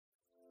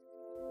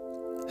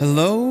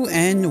Hello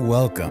and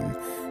welcome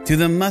to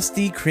the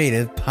Musty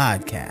Creative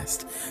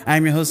Podcast.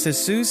 I'm your host,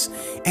 Jesus,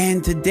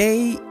 and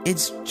today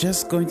it's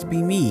just going to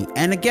be me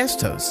and a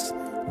guest host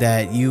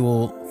that you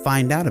will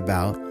find out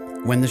about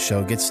when the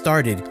show gets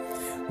started.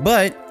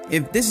 But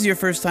if this is your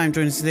first time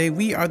joining us today,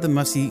 we are the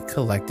Musty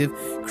Collective,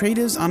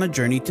 creatives on a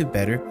journey to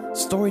better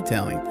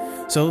storytelling.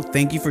 So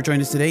thank you for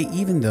joining us today,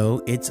 even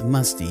though it's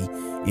musty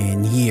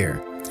in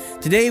here.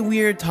 Today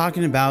we are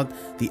talking about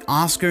the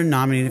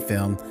Oscar-nominated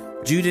film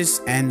Judas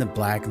and the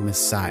Black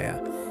Messiah,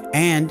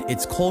 and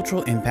its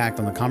cultural impact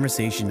on the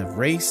conversation of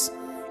race,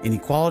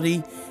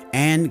 inequality,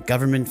 and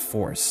government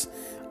force.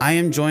 I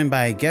am joined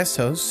by a guest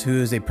host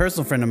who is a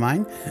personal friend of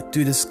mine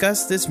to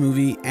discuss this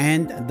movie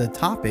and the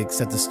topics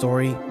that the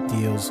story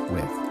deals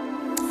with.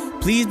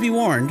 Please be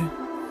warned,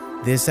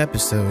 this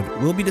episode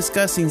will be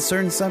discussing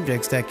certain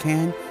subjects that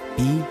can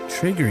be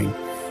triggering,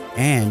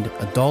 and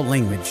adult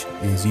language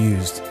is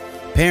used.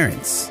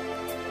 Parents,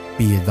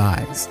 be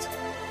advised.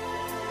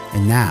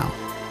 And now,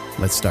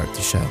 let's start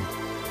the show.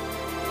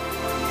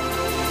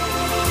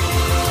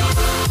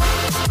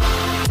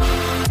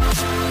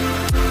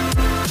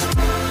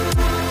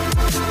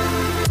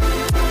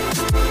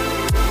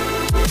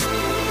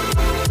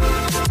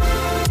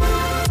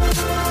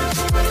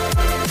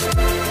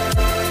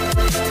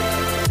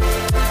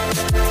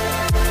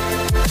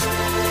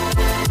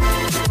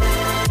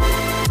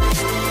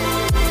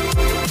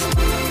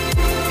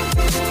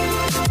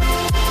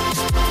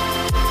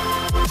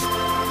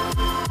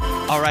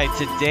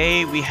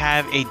 Today we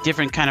have a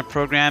different kind of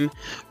program.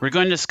 We're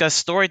going to discuss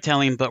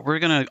storytelling, but we're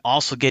going to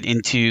also get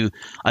into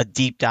a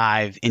deep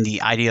dive in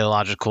the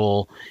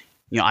ideological,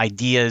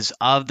 ideas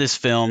of this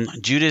film,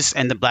 Judas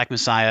and the Black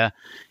Messiah,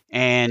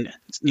 and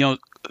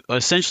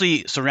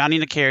essentially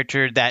surrounding a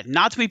character that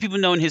not too many people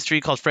know in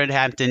history called Fred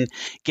Hampton,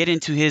 get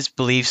into his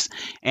beliefs.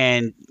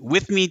 And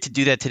with me to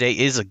do that today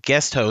is a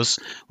guest host.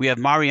 We have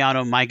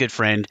Mariano, my good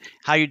friend.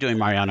 How you doing,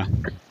 Mariano?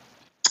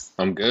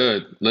 I'm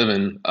good,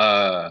 living.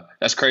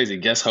 That's crazy.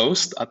 Guest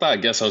host? I thought a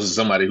guest host is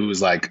somebody who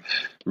was like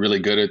really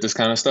good at this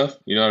kind of stuff.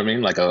 You know what I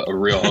mean? Like a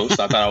real host.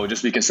 I thought I would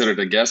just be considered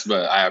a guest,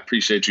 but I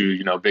appreciate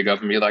you, big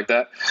upping me like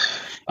that.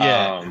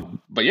 Yeah.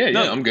 But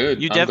yeah, I'm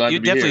good. You're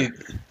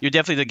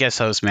definitely the guest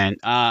host, man.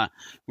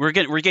 We're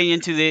getting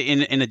into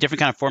in a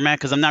different kind of format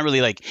because I'm not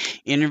really like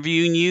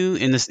interviewing you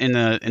in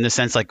the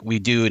sense like we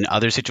do in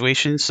other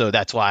situations. So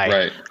that's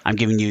why I'm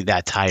giving you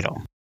that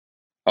title.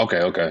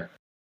 Okay.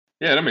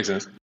 Yeah, that makes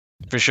sense.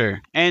 For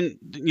sure. And,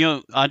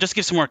 just to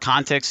give some more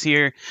context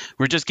here,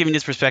 we're just giving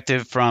this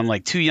perspective from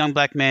like two young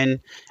black men.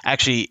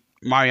 Actually,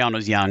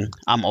 Mariano's young.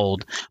 I'm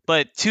old.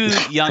 But two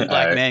young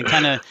black men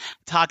kind of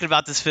talking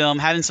about this film,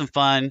 having some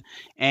fun.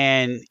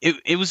 And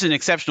it was an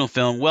exceptional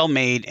film, well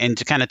made, and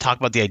to kind of talk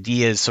about the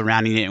ideas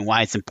surrounding it and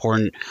why it's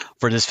important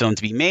for this film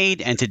to be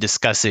made and to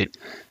discuss it.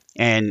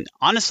 And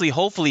honestly,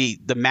 hopefully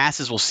the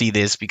masses will see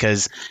this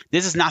because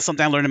this is not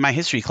something I learned in my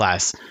history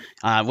class.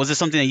 Was it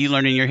something that you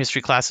learned in your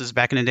history classes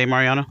back in the day,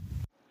 Mariano?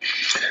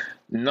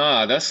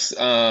 Nah, that's,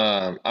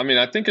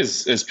 I think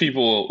as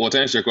people, well, to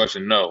answer your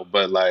question, no,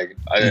 but like,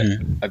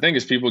 I think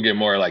as people get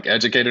more like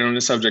educated on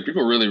this subject,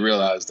 people really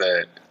realize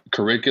that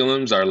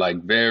curriculums are like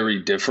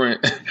very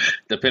different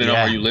depending on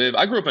where you live.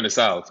 I grew up in the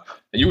South,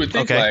 and you would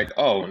think like,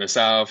 oh, in the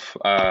South,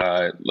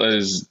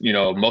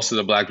 most of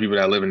the black people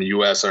that live in the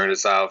U.S. are in the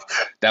South.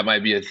 That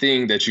might be a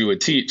thing that you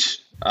would teach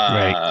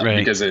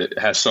because it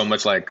has so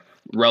much like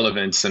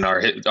relevance in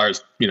our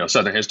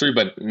Southern history.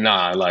 But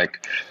nah,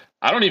 like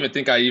I don't even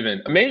think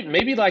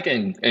maybe like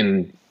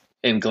in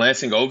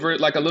glancing over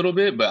it like a little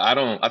bit, but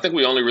I think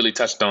we only really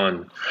touched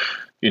on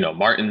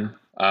Martin.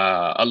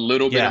 A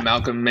little bit of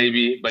Malcolm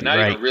maybe, but not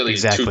even really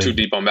too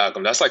deep on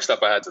Malcolm. That's like stuff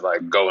I had to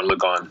like go and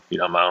look on,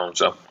 on my own.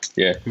 So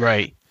yeah.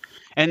 Right.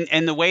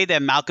 And the way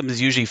that Malcolm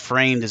is usually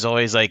framed is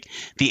always like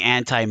the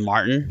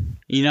anti-Martin,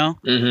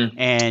 Mm-hmm.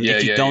 And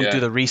if you don't do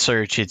the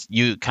research,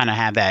 you kind of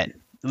have that.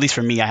 At least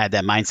for me, I had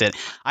that mindset.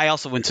 I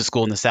also went to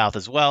school in the South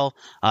as well,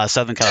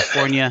 Southern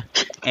California.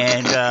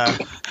 And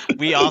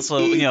we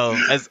also,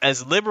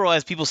 as liberal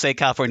as people say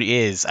California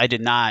is, I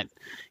did not,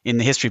 in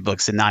the history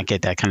books, did not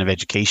get that kind of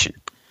education.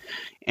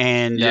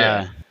 And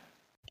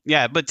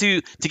but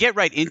to get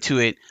right into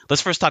it,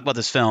 let's first talk about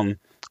this film.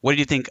 What did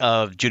you think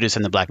of Judas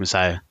and the Black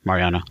Messiah,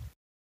 Mariano?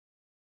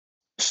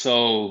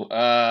 So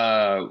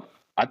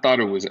I thought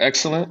it was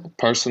excellent,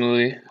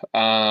 personally.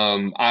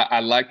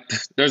 I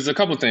liked. There's a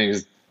couple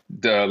things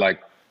to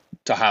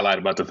highlight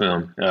about the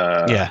film.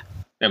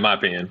 In my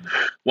opinion,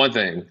 one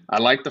thing I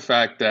like the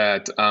fact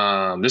that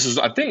this is.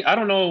 I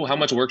don't know how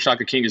much work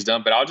Shaka King has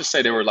done, but I'll just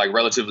say they were like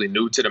relatively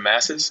new to the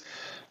masses.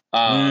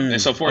 And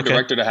so for a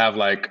director to have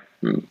like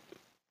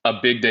a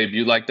big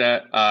debut like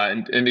that,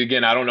 and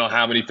again, I don't know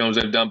how many films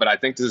they've done, but I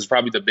think this is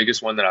probably the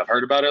biggest one that I've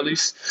heard about at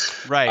least.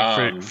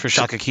 Right, for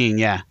Shaka King,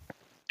 yeah.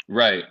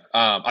 Right.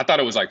 I thought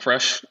it was like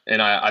fresh,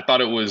 and I thought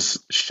it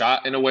was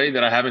shot in a way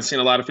that I haven't seen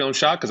a lot of films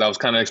shot, because I was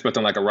kind of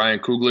expecting like a Ryan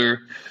Coogler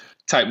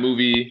type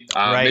movie,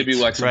 maybe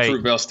like some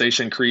Fruitvale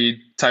Station Creed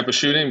type of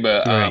shooting.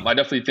 But I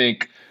definitely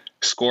think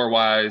score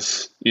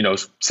wise,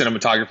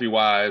 cinematography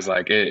wise,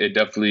 like it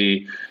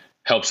definitely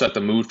helped set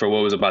the mood for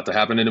what was about to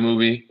happen in the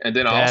movie. And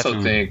then I also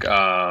Definitely.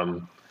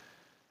 think,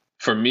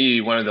 for me,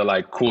 one of the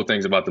like cool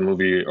things about the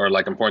movie, or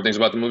like important things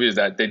about the movie, is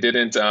that they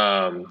didn't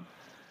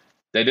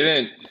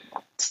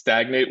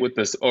stagnate with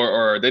this,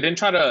 or they didn't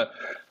try to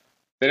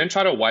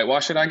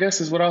whitewash it, I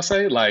guess is what I'll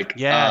say. Like,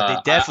 Yeah,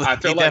 I they feel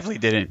like, definitely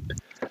didn't.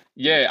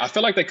 yeah, I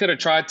feel like they could have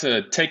tried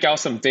to take out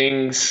some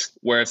things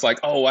where it's like,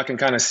 oh, I can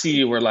kind of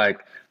see where like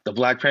the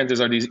Black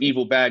Panthers are these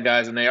evil bad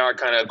guys and they are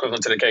kind of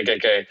equivalent to the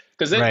KKK.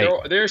 Because Right.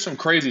 there's some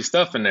crazy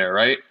stuff in there,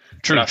 right?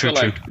 But True, I true, feel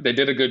true. like they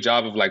did a good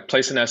job of like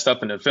placing that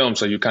stuff in the film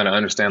so you kind of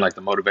understand like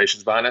the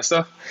motivations behind that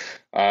stuff.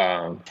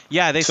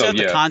 Yeah, they So set up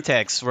the yeah,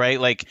 context, right?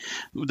 Like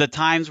the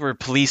times where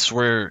police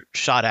were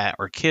shot at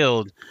or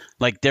killed,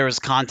 like there was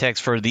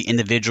context for the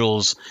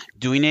individuals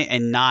doing it,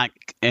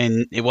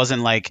 and it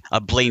wasn't like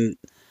a blatant.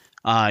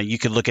 You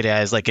could look at it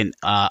as like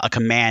a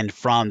command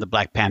from the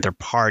Black Panther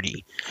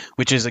Party,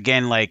 which is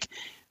again like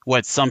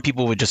what some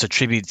people would just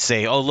attribute,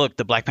 say, oh look,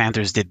 the Black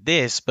Panthers did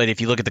this. But if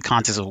you look at the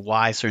context of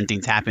why certain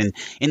things happened,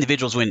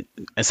 individuals went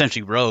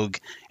essentially rogue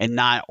and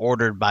not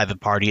ordered by the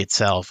party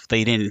itself.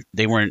 They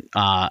weren't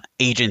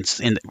agents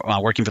in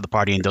working for the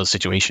party in those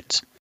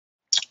situations.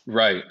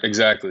 right,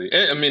 exactly.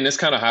 I mean, this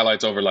kind of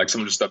highlights over like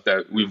some of the stuff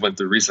that we went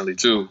through recently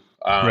too.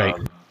 Right.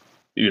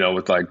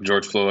 With like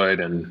George Floyd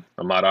and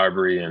Ahmaud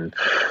Arbery and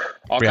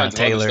all Breonna kinds of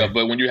other Taylor. stuff.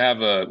 But when you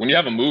have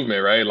a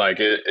movement, right, like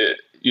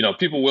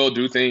people will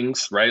do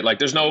things, right? Like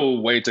there's no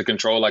way to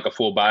control like a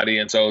full body.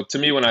 And so to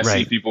me, when I see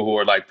Right. people who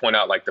are like point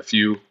out like the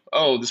few,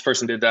 oh, this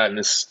person did that and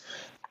this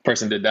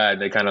person did that,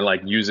 and they kind of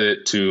like use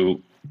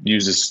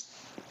this,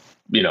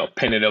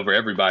 paint it over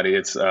everybody.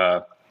 It's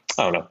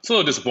I don't know. It's a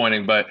little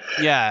disappointing, but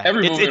Yeah.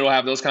 every It's movement will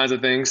have those kinds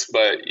of things.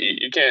 But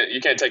you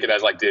can't take it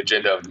as like the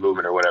agenda of the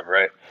movement or whatever,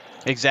 right?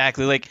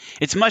 Exactly. Like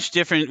it's much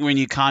different when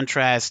you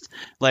contrast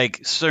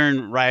like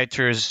certain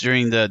rioters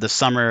during the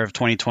summer of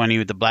 2020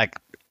 with the Black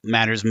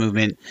Matters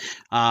movement,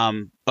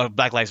 or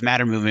Black Lives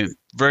Matter movement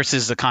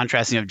versus the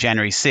contrasting of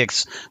January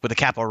 6th with the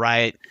Capitol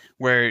riot,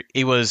 where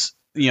it was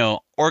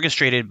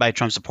orchestrated by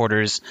Trump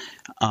supporters,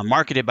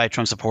 marketed by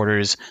Trump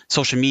supporters,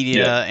 social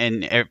media Yeah.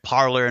 and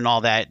Parler and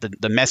all that.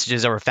 The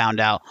messages that were found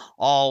out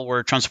all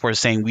were Trump supporters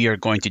saying we are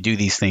going to do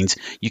these things.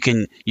 You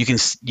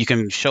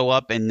can show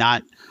up and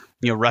not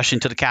rush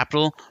into the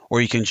Capitol,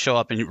 or you can show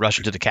up and rush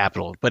into the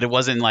Capitol. But it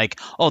wasn't like,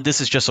 oh, this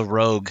is just a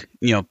rogue,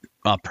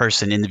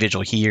 person,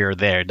 individual here or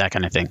there, that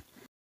kind of thing.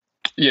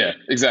 Yeah,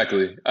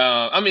 exactly.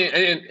 I mean,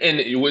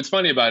 and what's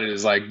funny about it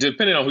is like,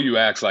 depending on who you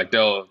ask, like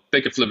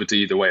they could flip it to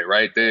either way,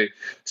 right?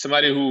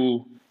 Somebody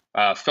who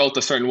felt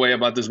a certain way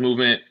about this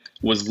movement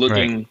was Right.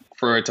 looking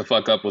for it to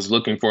fuck up, was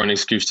looking for an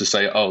excuse to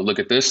say, oh, look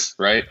at this,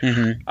 right?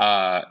 Mm-hmm.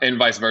 And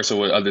vice versa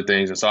with other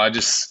things. And so I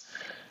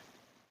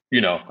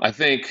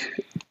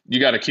think you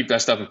got to keep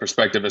that stuff in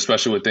perspective,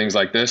 especially with things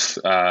like this,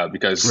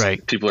 because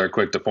Right. people are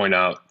quick to point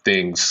out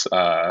things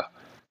that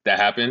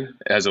happen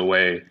as a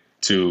way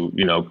to,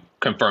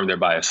 confirm their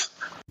bias.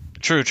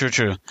 True.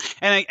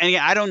 And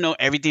again, I don't know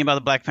everything about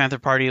the Black Panther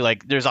Party.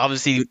 Like, there's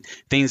obviously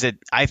things that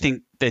I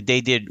think that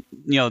they did,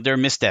 there are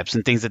missteps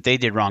and things that they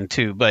did wrong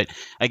too. But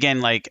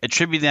again, like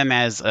attribute them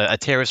as a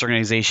terrorist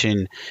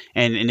organization,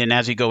 and then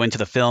as we go into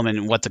the film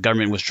and what the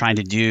government was trying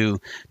to do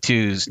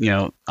to,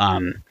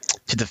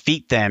 to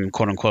defeat them,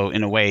 quote unquote,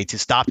 in a way to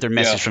stop their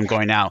message Yeah. from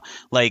going out,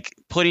 like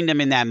putting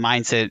them in that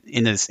mindset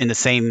in the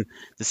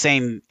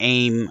same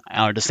aim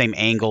or the same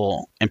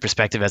angle and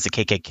perspective as the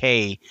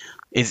KKK.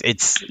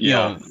 It's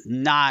Yeah.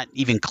 not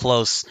even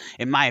close,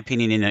 in my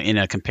opinion, in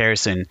a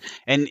comparison.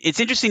 And it's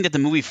interesting that the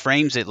movie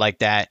frames it like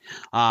that,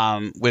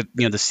 with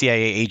the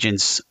CIA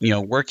agents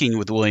working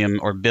with William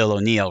or Bill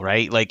O'Neill,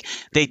 right? Like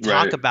they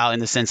talk Right. about in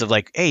the sense of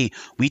like, hey,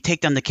 we take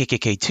down the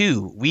KKK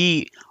too.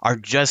 We are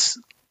just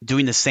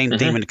doing the same thing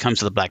Mm-hmm. when it comes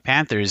to the Black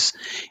Panthers.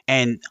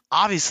 And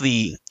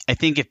obviously, I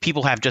think if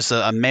people have just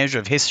a measure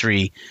of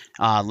history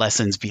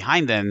lessons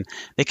behind them,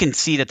 they can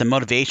see that the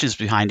motivations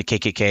behind the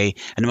KKK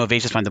and the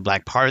motivations behind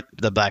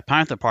the Black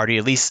Panther Party,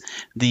 at least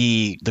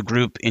the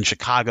group in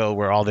Chicago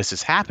where all this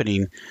is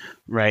happening,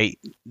 right?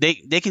 They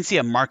can see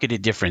a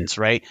marketed difference,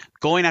 right?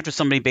 Going after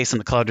somebody based on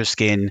the color of their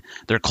skin,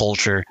 their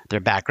culture, their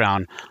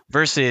background,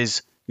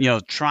 versus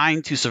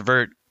trying to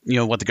subvert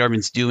what the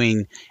government's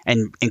doing,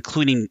 and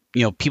including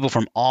people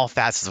from all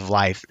facets of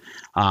life,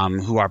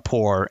 who are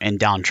poor and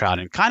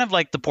downtrodden, kind of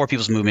like the poor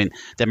people's movement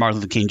that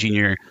Martin Luther King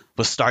Jr.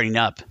 was starting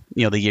up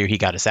the year he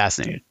got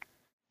assassinated.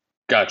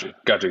 Got you.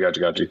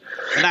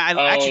 And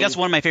actually, that's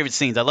one of my favorite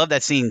scenes. I love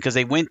that scene because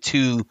they went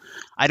to,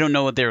 I don't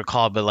know what they were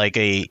called, but like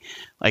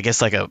I guess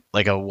like a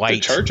The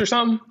white church or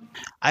something?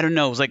 I don't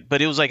know. It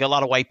was like a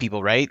lot of white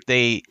people, right?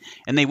 They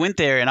went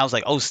there, and I was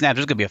like, oh snap,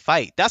 there's gonna be a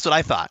fight. That's what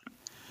I thought.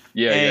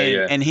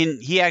 Yeah. And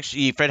he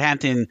actually, Fred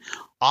Hampton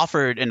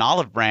offered an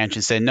olive branch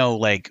and said, no,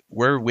 like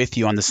we're with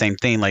you on the same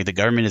thing. Like the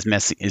government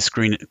is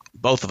screwing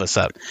both of us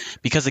up,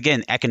 because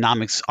again,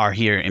 economics are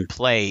here in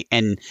play,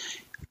 and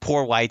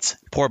poor whites,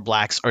 poor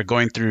blacks are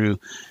going through,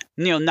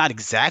 not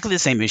exactly the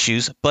same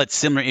issues, but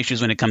similar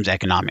issues when it comes to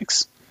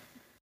economics.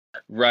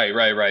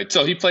 Right.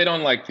 So he played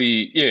on like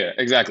yeah,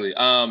 exactly.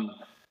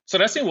 So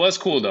that scene was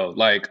cool though.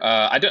 Like,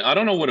 I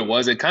don't know what it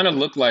was. It kind of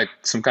looked like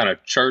some kind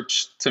of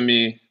church to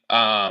me.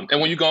 And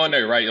when you go in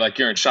there, right, like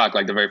you're in shock.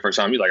 Like the very first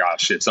time, you're like, "Oh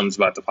shit, something's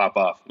about to pop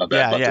off." My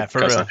bad, Yeah,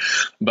 for real.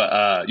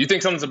 But you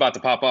think something's about to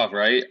pop off,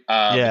 right?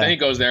 But then he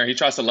goes there and he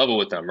tries to level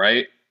with them,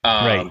 right?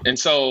 Right. And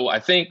so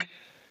I think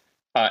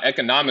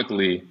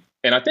economically,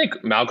 and I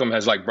think Malcolm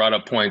has like brought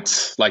up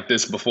points like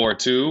this before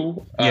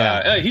too.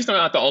 He's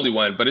not the only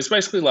one, but it's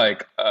basically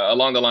like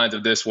along the lines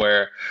of this,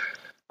 where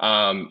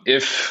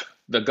if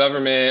the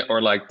government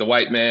or like the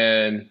white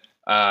man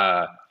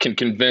can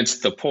convince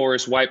the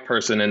poorest white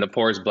person and the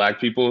poorest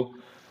black people,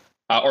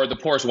 or the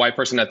poorest white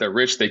person that they're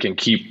rich, they can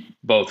keep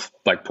both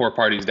like poor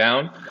parties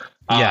down.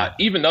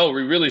 Even though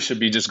we really should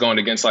be just going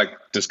against like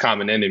this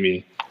common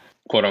enemy,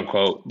 quote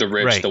unquote, the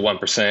rich, the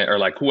 1%, or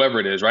like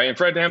whoever it is, right? And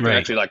Fred Hampton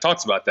actually like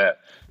talks about that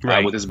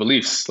with his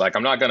beliefs. Like,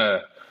 I'm not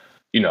gonna,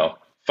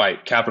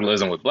 fight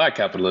capitalism with black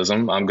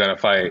capitalism. I'm gonna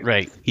fight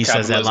He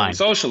says that line. With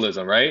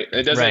socialism, right?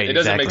 It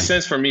doesn't make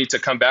sense for me to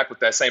come back with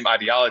that same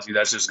ideology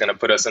that's just gonna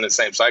put us in the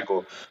same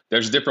cycle.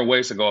 There's different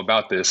ways to go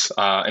about this.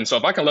 And so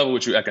if I can level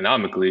with you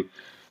economically,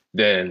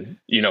 then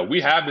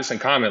we have this in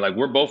common. Like,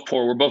 we're both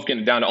poor, we're both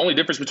getting down. The only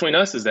difference between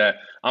us is that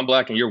I'm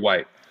black and you're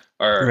white,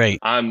 or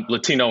I'm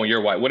Latino and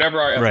you're white. Whatever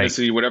our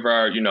ethnicity, whatever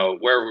our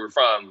where we're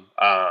from,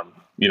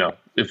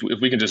 if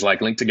we can just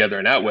like link together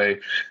in that way,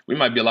 we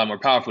might be a lot more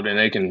powerful than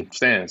they can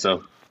stand.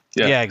 So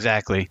yeah,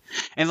 exactly.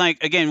 And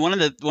like, again, one of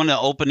the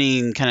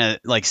opening kind of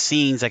like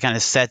scenes that kind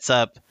of sets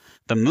up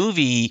the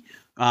movie,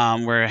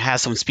 where it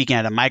has someone speaking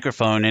at a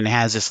microphone, and it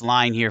has this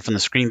line here from the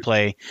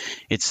screenplay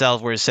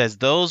itself where it says,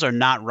 "Those are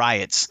not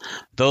riots.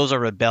 Those are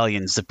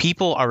rebellions. The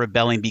people are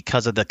rebelling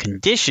because of the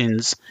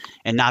conditions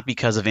and not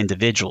because of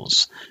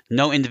individuals.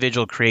 No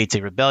individual creates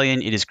a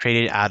rebellion. It is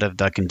created out of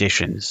the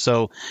conditions."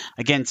 So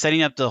again,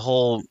 setting up the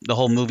whole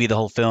movie, the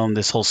whole film,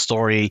 this whole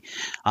story,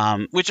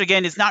 which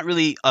again is not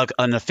really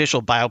an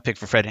official biopic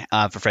for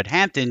Fred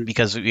Hampton,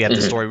 because we have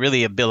the story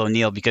really of Bill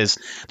O'Neill, because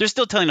they're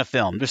still telling a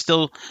film. They're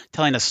still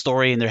telling a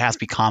story, and there has to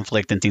be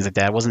conflict and things like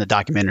that. It wasn't a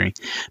documentary.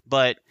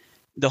 But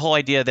the whole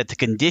idea that the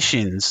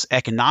conditions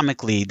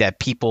economically that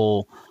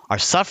people are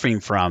suffering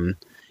from,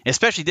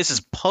 especially this is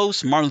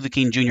post Martin Luther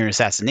King Jr.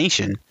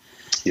 assassination.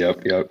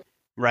 Yep.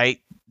 Right.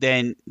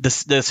 Then the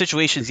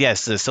situations,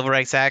 yes, the Civil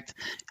Rights Act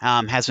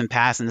has been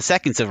passed, and the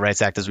Second Civil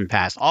Rights Act has been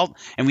passed.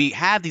 And we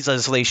have these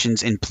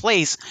legislations in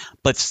place,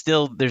 but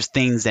still there's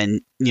things that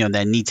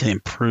that need to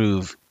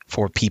improve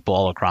for people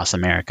all across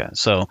America.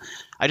 So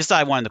I just thought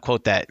I wanted to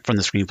quote that from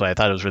the screenplay. I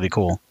thought it was really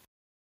cool.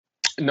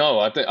 No,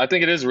 I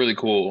think it is really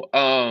cool.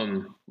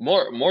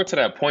 More to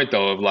that point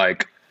though, of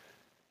like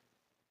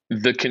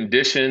the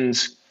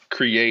conditions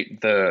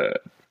create the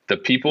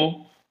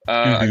people,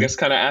 I guess,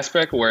 kind of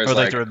aspect, where it's or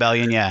like the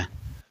rebellion,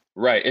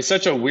 right. It's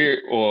such a weird,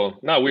 well,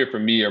 not weird for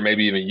me or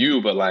maybe even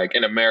you, but like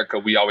in America,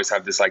 we always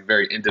have this like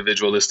very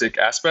individualistic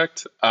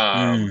aspect,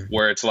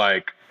 where it's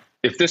like,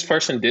 if this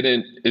person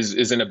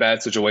is in a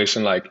bad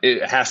situation, like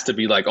it has to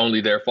be like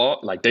only their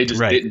fault. Like they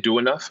just didn't do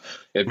enough.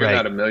 If you're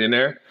not a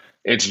millionaire,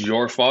 it's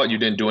your fault. You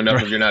didn't do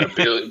enough. If you're not a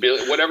billion,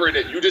 whatever it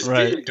is, you just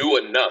didn't do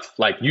enough.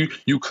 Like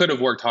you could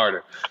have worked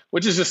harder,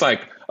 which is just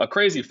like a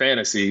crazy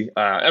fantasy.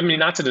 I mean,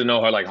 not to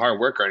denote like hard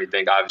work or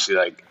anything. Obviously,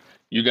 like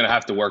you're going to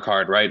have to work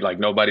hard, right? Like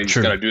nobody's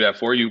going to do that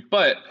for you.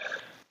 But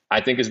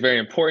I think it's very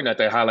important that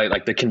they highlight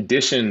like the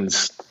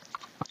conditions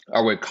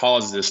are what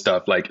causes this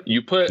stuff. Like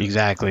you put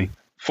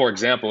for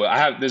example,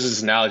 this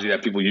is an analogy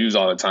that people use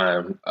all the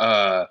time.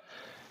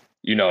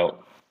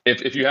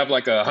 If you have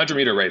like a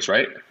 100-meter race,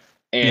 right?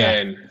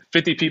 And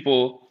 50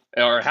 people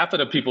or half of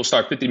the people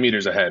start 50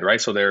 meters ahead, right?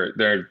 So they're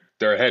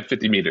ahead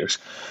 50 meters.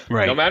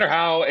 Right. No matter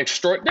how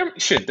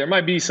there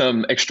might be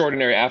some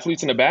extraordinary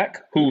athletes in the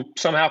back who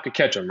somehow could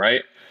catch them,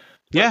 right?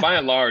 But by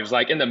and large,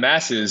 like in the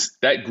masses,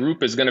 that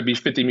group is going to be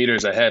 50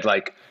 meters ahead,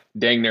 like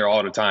dang near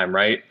all the time,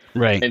 right?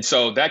 Right. And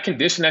so that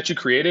condition that you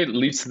created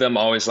leads to them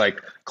always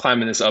like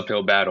climbing this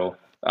uphill battle.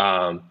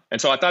 And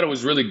so I thought it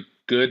was really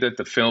good that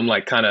the film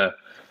like kind of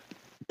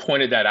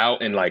pointed that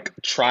out and like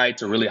tried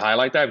to really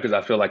highlight that, because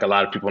I feel like a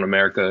lot of people in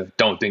America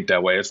don't think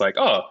that way. It's like,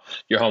 oh,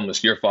 you're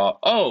homeless, your fault.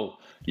 Oh,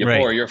 you're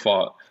poor, your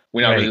fault.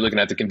 We're not really looking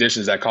at the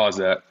conditions that cause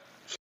that.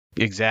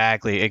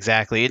 Exactly.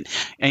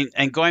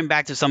 And going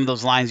back to some of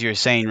those lines you're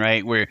saying,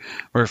 right, where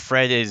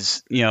Fred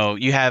is,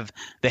 you have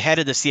the head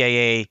of the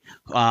CIA,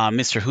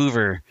 Mr.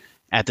 Hoover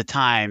at the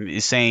time,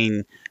 is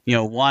saying,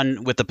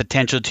 one with the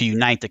potential to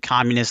unite the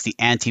communists, the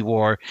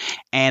anti-war,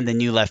 and the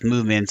new left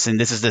movements. And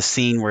this is the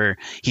scene where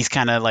he's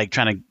kind of like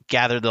trying to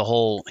gather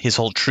his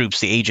whole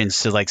troops, the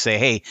agents, to like say,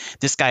 hey,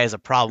 this guy is a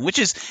problem, which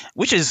is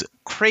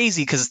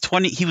crazy, because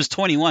he was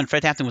 21.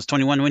 Fred Hampton was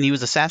 21 when he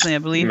was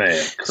assassinated, I believe. Man,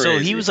 crazy, so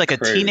he was like a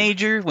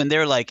teenager when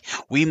they're like,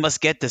 we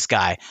must get this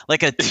guy.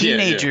 Like a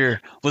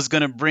teenager was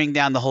going to bring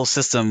down the whole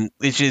system,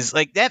 which is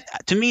like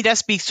that. To me, that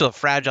speaks to a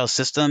fragile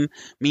system,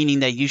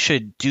 meaning that you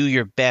should do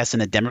your best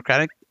in a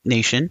democratic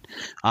nation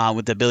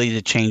with the ability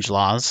to change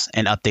laws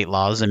and update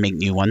laws and make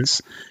new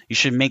ones. You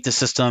should make the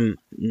system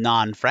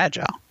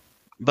non-fragile.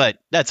 but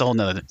that's a whole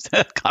nother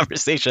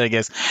conversation, I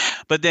guess.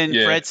 But then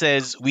Fred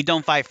says, we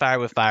don't fight fire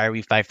with fire,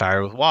 we fight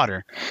fire with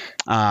water.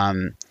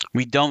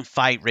 We don't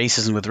fight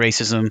racism with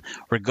racism.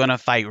 We're going to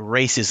fight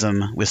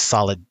racism with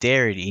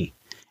solidarity.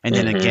 And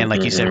then again,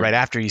 like you said, right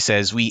after, he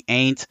says, we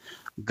ain't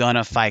going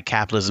to fight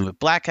capitalism with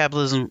black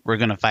capitalism. We're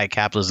going to fight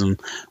capitalism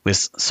with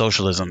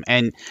socialism.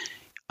 And,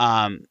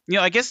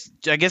 I guess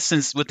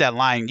since with that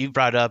line you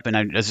brought up and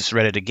I just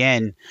read it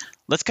again,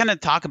 let's kind of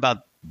talk about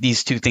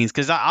these two things.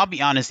 Because I'll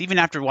be honest, even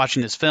after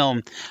watching this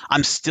film,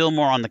 I'm still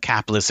more on the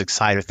capitalistic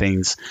side of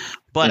things.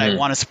 But I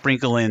want to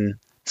sprinkle in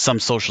some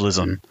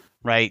socialism,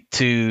 right,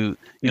 to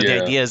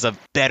the ideas of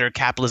better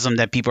capitalism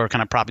that people are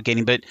kind of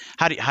propagating. But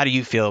how do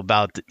you feel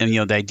about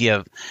the idea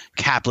of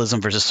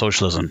capitalism versus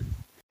socialism?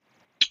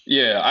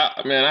 Yeah,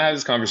 I had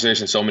this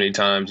conversation so many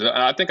times.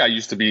 I think I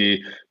used to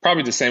be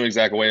probably the same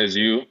exact way as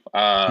you.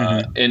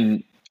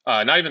 And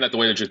not even that the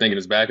way that you're thinking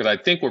is bad, because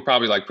I think we're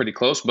probably like pretty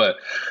close. But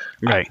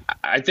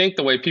I think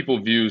the way people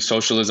view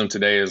socialism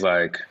today is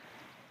like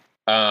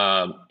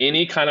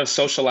any kind of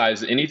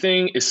socialized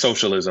anything is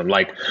socialism.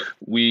 Like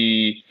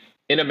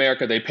in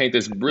America, they paint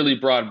this really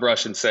broad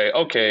brush and say,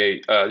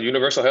 okay,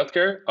 universal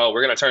healthcare. Oh,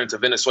 we're going to turn it to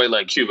Venezuela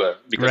and Cuba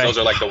because those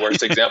are like the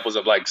worst examples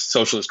of like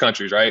socialist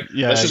countries, right?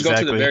 Yeah, let's just go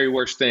to the very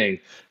worst thing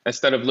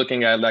instead of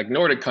looking at like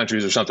Nordic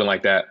countries or something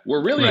like that.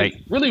 We're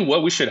really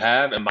what we should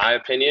have, in my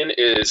opinion,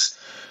 is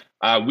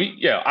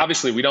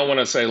obviously we don't want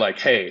to say like,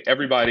 hey,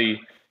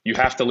 everybody, you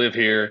have to live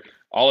here.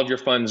 All of your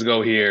funds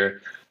go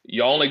here.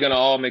 You're only going to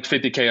all make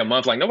 $50K a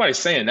month. Like nobody's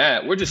saying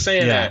that. We're just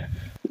saying that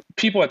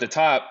people at the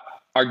top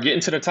are getting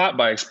to the top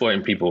by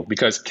exploiting people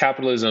because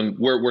capitalism,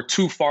 we're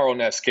too far on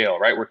that scale,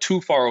 right? We're too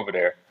far over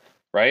there,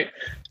 right?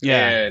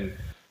 Yeah. And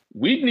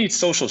we need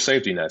social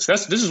safety nets.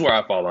 This is where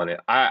I fall on it.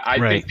 I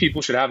think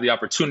people should have the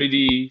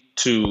opportunity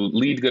to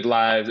lead good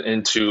lives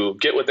and to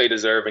get what they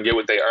deserve and get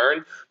what they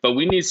earn. But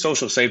we need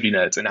social safety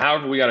nets. And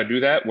however we got to do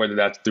that, whether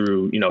that's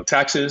through,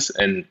 taxes.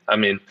 And I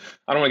mean,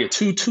 I don't want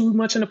to get too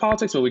much into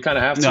politics, but we kind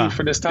of have to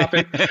for this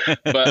topic.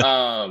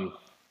 But,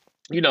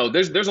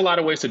 there's a lot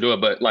of ways to do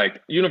it, but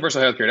like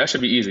universal healthcare, that should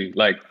be easy.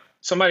 Like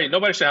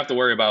nobody should have to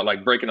worry about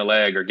like breaking a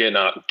leg or getting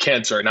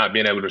cancer or not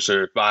being able to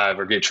survive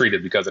or get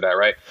treated because of that,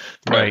 right?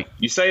 But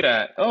you say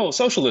that,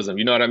 socialism,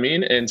 you know what I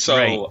mean? And so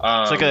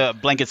it's like a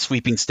blanket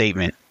sweeping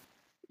statement.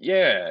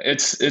 Yeah,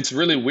 it's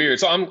really weird.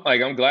 So I'm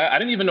glad. I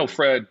didn't even know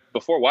Fred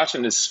before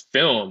watching this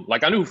film.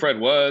 Like I knew who Fred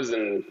was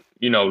and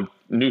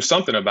knew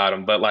something about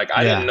him, but like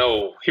I didn't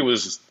know he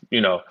was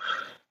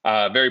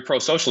very pro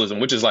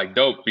socialism, which is like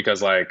dope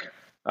because like.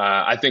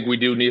 I think we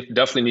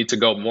definitely need to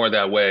go more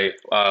that way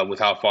with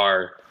how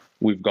far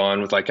we've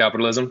gone with like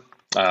capitalism.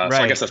 So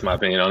I guess that's my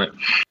opinion on it.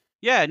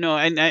 Yeah, no,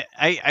 and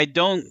I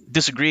don't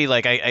disagree.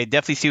 Like, I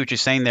definitely see what you're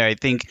saying there. I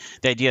think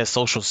the idea of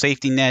social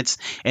safety nets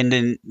and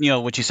then,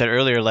 what you said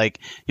earlier, like,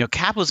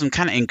 capitalism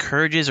kind of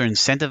encourages or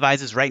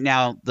incentivizes right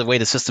now the way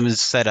the system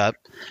is set up,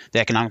 the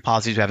economic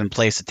policies we have in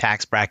place, the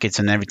tax brackets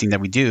and everything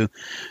that we do,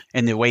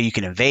 and the way you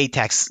can evade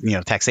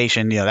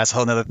taxation, that's a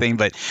whole other thing.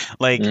 But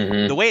like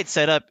the way it's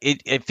set up,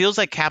 it feels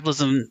like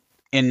capitalism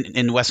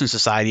in Western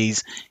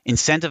societies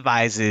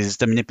incentivizes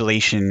the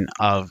manipulation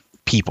of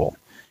people.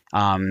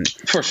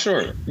 For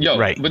sure.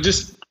 But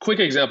just quick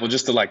example,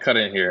 just to like cut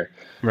in here.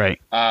 Right.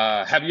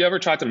 Have you ever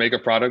tried to make a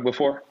product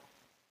before?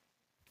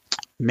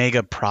 Make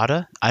a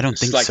product? I don't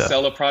think so. Like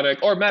sell a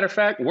product, or matter of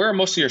fact, where are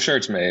most of your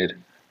shirts made?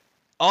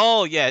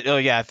 Oh yeah.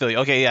 I feel you.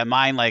 Okay. Yeah.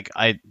 Mine, like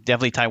I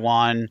definitely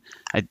Taiwan.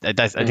 I think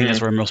that's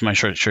where most of my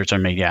shirts are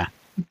made. Yeah.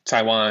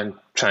 Taiwan,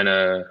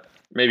 China,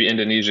 maybe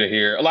Indonesia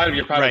here. A lot of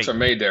your products are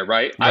made there,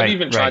 right? I've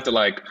even tried to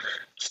like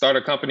start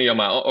a company on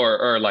my own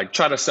or like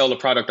try to sell the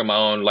product on my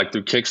own, like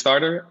through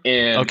Kickstarter.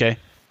 And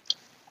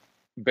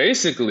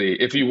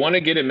basically, if you want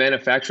to get it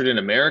manufactured in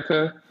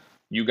America,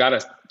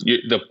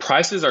 the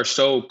prices are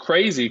so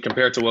crazy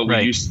compared to what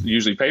we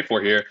usually pay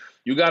for here.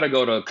 You got to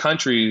go to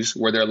countries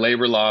where their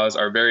labor laws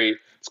are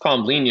let's call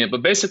them lenient,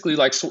 but basically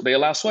like they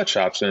allow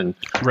sweatshops in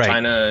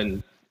China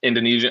and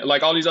Indonesia,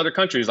 like all these other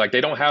countries, like they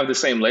don't have the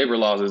same labor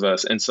laws as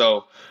us. And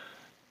so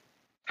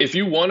if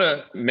you want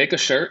to make a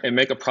shirt and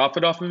make a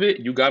profit off of it,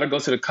 you got to go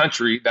to the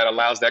country that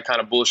allows that kind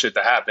of bullshit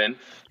to happen,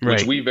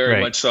 which we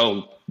very much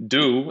so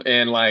do.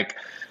 And like,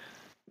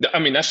 I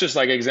mean, that's just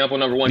like example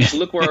number one. Just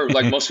look where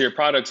like most of your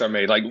products are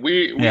made. Like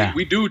we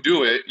do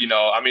it,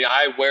 I mean,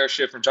 I wear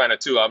shit from China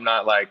too. I'm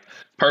not like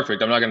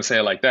perfect. I'm not going to say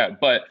it like that,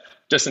 but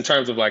just in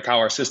terms of like how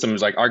our system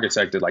is like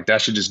architected, like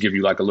that should just give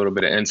you like a little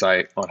bit of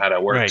insight on how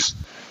that works.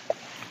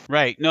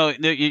 Right. No,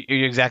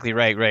 you're exactly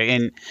right. Right.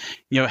 And,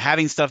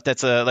 having stuff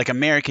that's like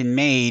American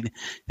made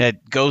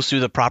that goes through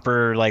the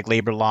proper like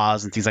labor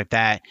laws and things like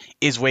that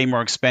is way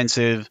more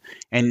expensive.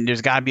 And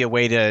there's got to be a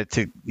way to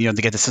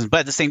get the system.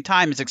 But at the same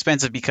time, it's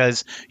expensive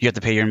because you have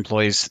to pay your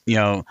employees,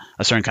 a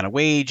certain kind of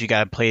wage. You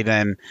got to pay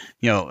them,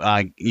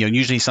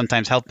 usually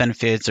sometimes health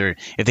benefits, or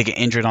if they get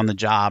injured on the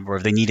job, or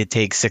if they need to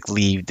take sick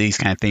leave, these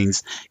kind of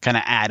things kind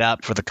of add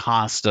up for the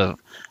cost of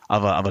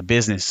a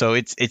business. So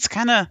it's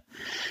kind of.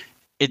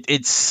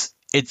 It's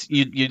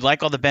you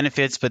like all the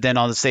benefits, but then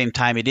at the same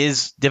time, it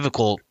is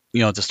difficult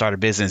to start a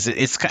business.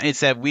 It's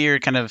that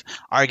weird kind of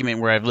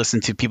argument where I've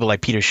listened to people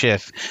like Peter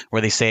Schiff,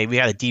 where they say we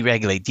got to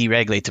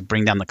deregulate to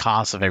bring down the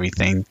cost of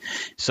everything.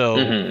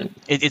 So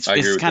it's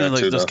kind of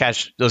like those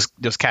catch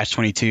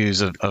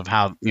 22s of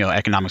how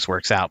economics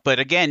works out. But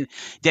again,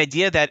 the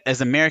idea that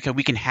as America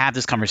we can have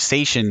this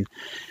conversation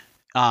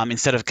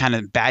instead of kind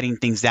of batting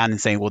things down and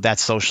saying, well,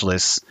 that's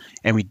socialist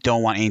and we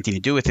don't want anything to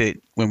do with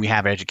it, when we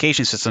have our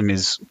education system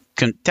is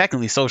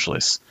technically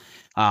socialist,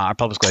 our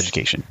public school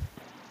education.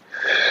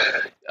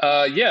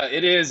 Yeah,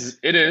 it is.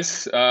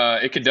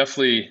 It could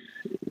definitely,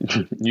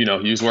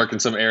 use work in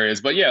some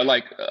areas, but yeah,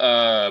 like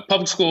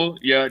public school,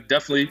 yeah,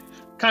 definitely.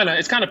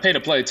 It's kind of pay to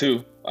play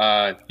too.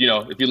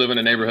 If you live in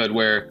a neighborhood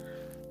where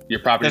your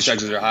property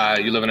taxes are high,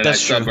 you live in a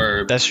nice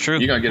suburb, that's true.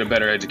 You're gonna get a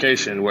better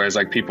education. Whereas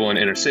like people in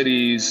inner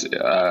cities,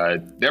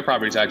 their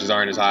property taxes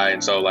aren't as high,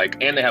 and so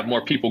and they have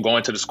more people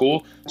going to the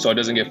school, so it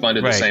doesn't get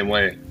funded the same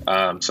way.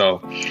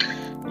 So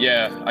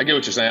yeah, I get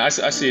what you're saying. I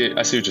see it.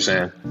 I see what you're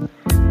saying.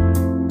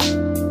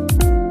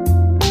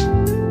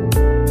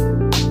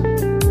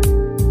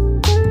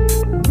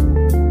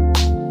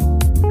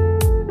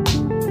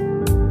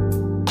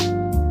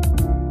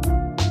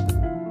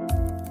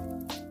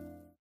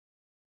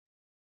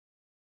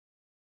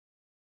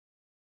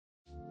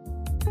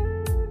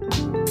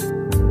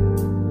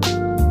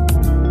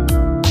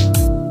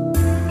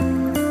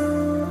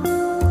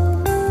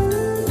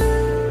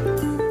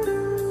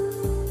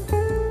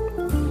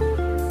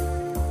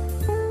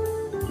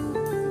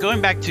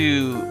 Going back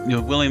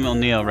to William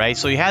O'Neill, right?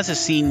 So he has a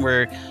scene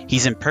where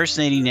he's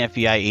impersonating an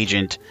FBI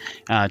agent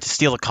to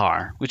steal a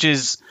car, which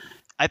is,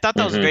 I thought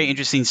that was a very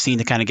interesting scene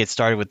to kind of get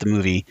started with the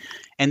movie.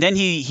 And then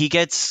he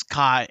gets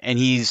caught and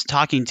he's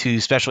talking to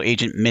Special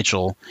Agent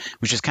Mitchell,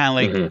 which is kind of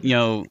like,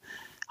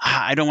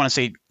 I don't want to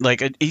say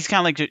like he's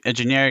kind of like a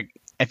generic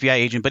FBI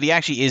agent, but he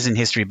actually is in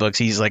history books.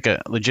 He's like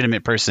a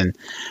legitimate person,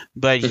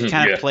 but he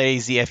kind of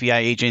plays the FBI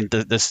agent,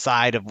 the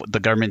side of the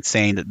government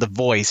saying that the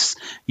voice,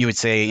 you would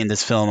say in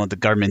this film, of the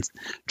government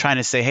trying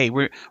to say, hey,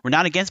 we're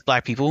not against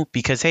black people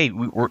because, hey,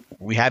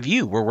 we have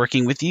you. We're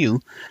working with you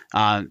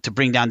to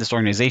bring down this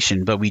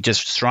organization, but we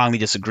just strongly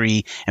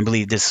disagree and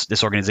believe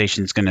this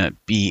organization is going to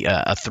be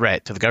a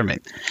threat to the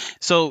government.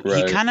 So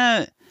he kind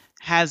of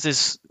has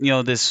this,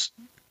 this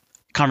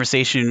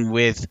conversation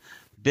with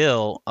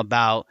Bill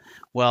about,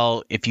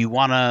 well, if you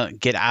want to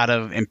get out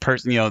of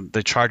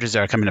the charges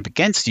that are coming up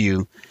against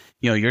you,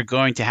 you're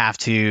going to have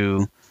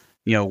to,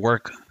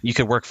 work. You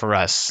could work for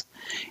us.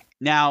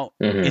 Now,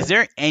 is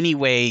there any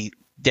way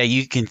that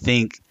you can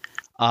think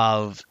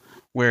of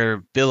where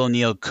Bill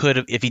O'Neill could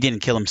have, if he didn't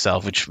kill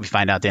himself, which we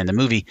find out at the end of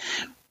the movie,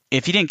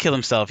 if he didn't kill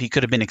himself, he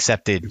could have been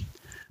accepted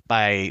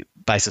by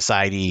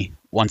society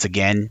once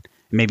again,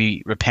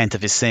 maybe repent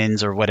of his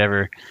sins or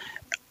whatever?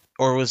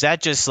 Or was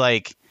that just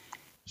like,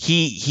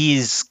 he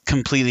is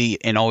completely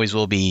and always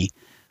will be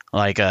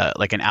like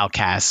an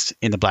outcast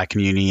in the black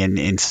community and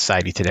in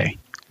society today?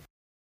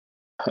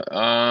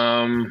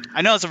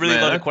 I know it's a really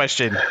loaded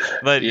question,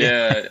 but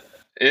yeah,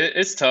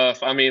 it's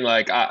tough. I mean,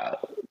 like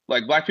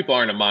black people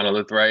aren't a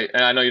monolith, right?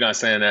 And I know you're not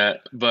saying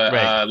that, but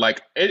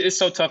it's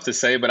so tough to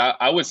say. But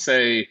I would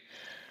say,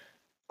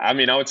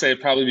 it'd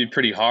probably be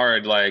pretty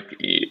hard. Like,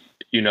 you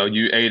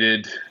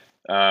aided,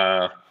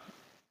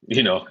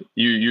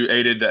 you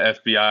aided the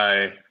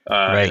FBI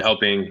in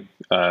helping,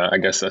 I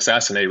guess,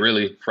 assassinate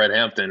really Fred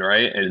Hampton,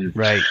 right? And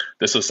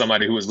this was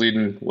somebody who was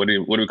leading what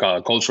do we call it,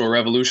 a cultural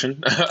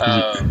revolution?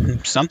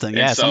 Something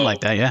like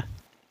that, yeah.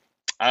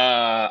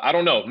 I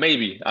don't know,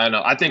 maybe. I don't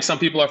know. I think some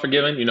people are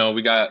forgiven.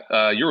 We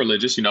got you're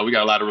religious. We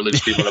got a lot of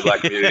religious people in the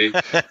black community.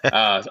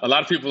 A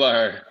lot of people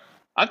are.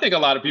 I think a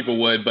lot of people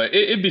would, but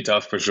it'd be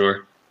tough for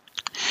sure.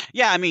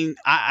 Yeah, I mean,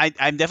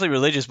 I'm definitely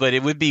religious, but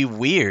it would be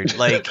weird.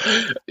 Like,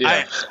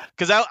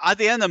 because at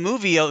the end of the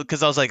movie,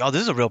 because I was like, oh,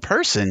 this is a real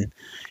person.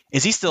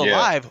 Is he still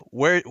alive?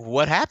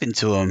 What happened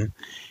to him?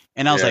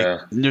 And I was like,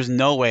 there's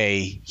no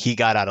way he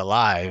got out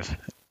alive.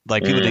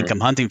 Like, people didn't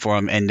come hunting for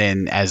him. And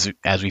then as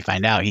we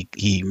find out,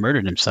 he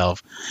murdered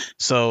himself.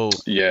 So,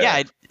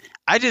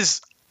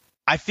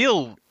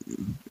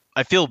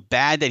 I feel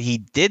bad that he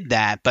did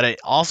that, but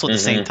also at the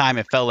same time,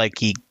 it felt like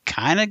he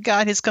kind of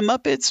got his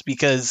comeuppance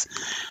because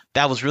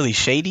that was really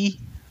shady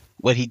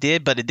what he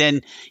did. But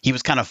then he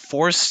was kind of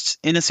forced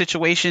in a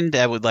situation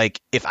that would, like,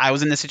 if I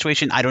was in this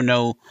situation, I don't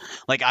know.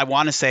 Like, I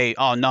want to say,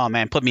 oh, no,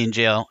 man, put me in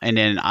jail. And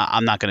then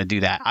I'm not going to do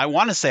that. I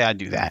want to say I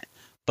do that.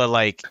 But,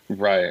 like,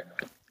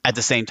 at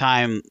the same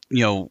time,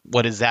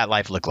 what does that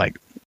life look like?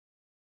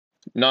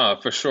 No,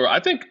 for sure. I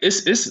think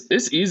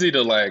it's easy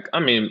to, like,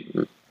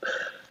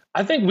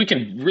 I think we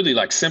can really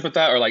like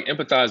sympathize or like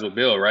empathize with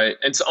Bill, right?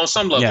 And so on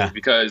some level,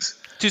 because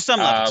to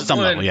some level,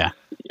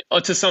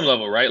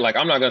 right? Like,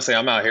 I'm not gonna say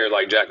I'm out here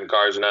like jacking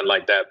cars or nothing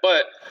like that,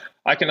 but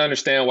I can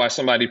understand why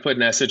somebody put in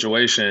that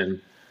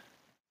situation,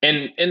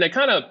 and they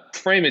kind of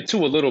frame it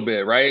too a little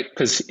bit, right?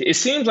 Because it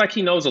seems like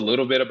he knows a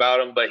little bit about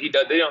him, but he's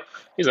like,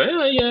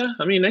 yeah,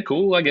 I mean, they're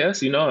cool, I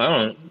guess, I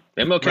don't.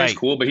 MLK's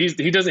cool, but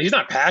he's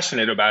not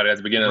passionate about it at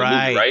the beginning of the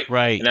movie, right?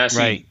 Right. And as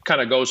he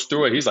kind of goes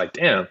through it, he's like,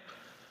 damn.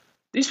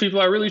 these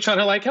people are really trying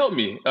to like help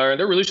me, or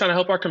they're really trying to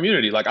help our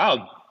community. Like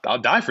I'll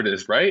die for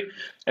this, right?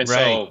 And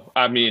so,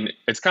 I mean,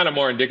 it's kind of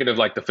more indicative,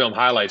 like the film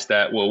highlights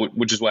that, well,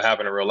 which is what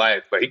happened in real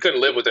life. But he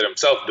couldn't live with it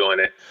himself doing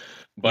it.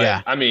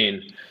 But I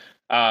mean,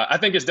 I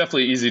think it's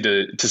definitely easy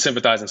to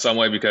sympathize in some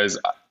way because,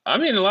 I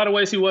mean, in a lot of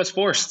ways he was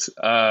forced.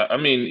 I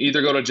mean,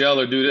 either go to jail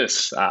or do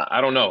this. I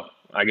don't know,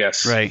 I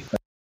guess.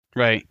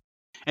 Right.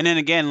 And then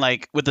again,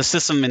 like with the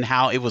system and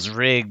how it was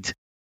rigged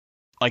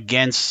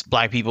against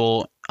black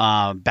people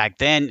back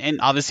then,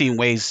 and obviously in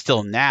ways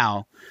still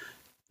now,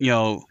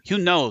 who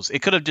knows?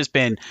 It could have just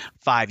been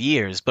 5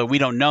 years, but we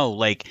don't know.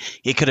 Like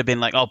it could have been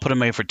like, oh, put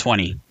him away for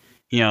 20,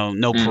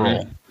 no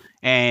parole.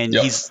 And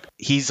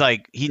he's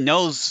like, he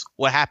knows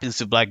what happens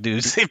to black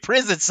dudes in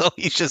prison. So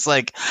he's just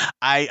like,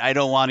 I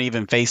don't want to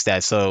even face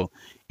that. So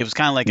it was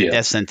kind of like a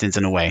death sentence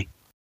in a way.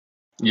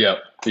 Yeah.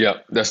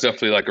 That's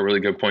definitely like a really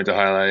good point to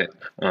highlight.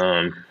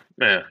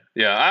 Man,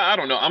 yeah, I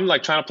don't know. I'm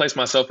like trying to place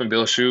myself in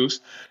Bill's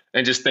shoes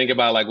and just think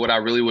about like what I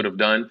really would have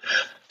done.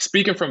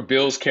 Speaking from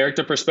Bill's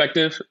character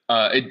perspective,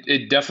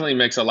 it definitely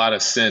makes a lot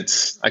of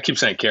sense. I keep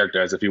saying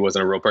character as if he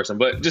wasn't a real person,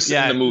 but just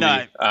in the movie.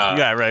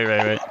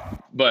 Right.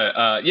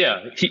 But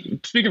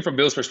speaking from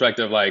Bill's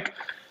perspective, like,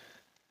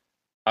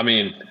 I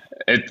mean,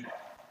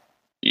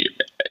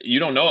 you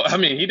don't know. I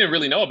mean, he didn't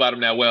really know about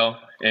him that well,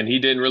 and he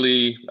didn't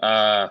really,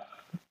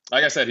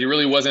 like I said, he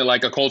really wasn't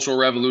like a cultural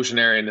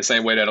revolutionary in the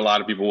same way that a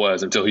lot of people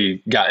was until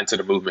he got into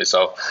the movement.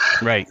 So,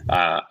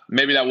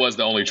 maybe that was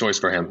the only choice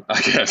for him,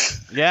 I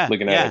guess. Yeah,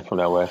 looking at it from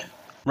that way.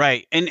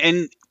 Right,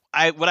 and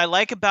what I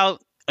like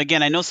about,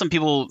 again, I know some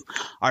people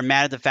are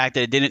mad at the fact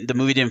that the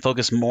movie didn't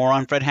focus more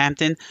on Fred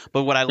Hampton,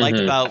 but what I liked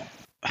about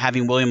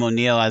having William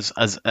O'Neill as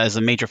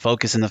a major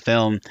focus in the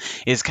film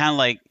is kind of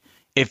like,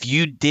 if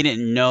you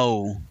didn't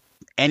know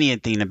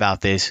anything about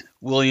this,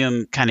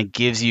 William kind of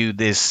gives you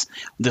this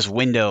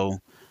window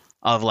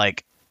of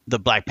like the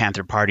Black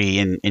Panther Party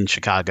in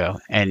Chicago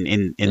and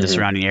in the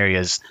surrounding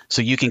areas,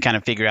 so you can kind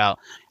of figure out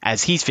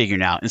as he's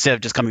figuring out, instead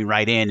of just coming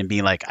right in and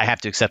being like, I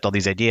have to accept all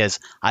these ideas,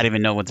 I don't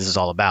even know what this is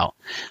all about.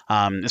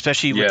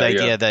 Especially with the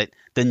idea that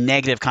the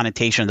negative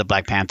connotation of the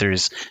Black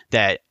Panthers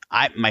that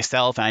I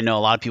myself and I know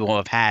a lot of people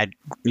have had,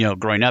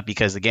 growing up,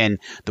 because again,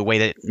 the way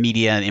that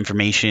media and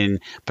information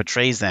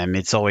portrays them,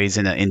 it's always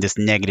in this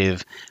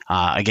negative,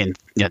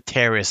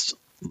 terrorist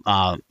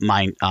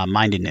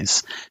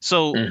mindedness.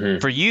 So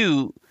for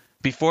you,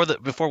 before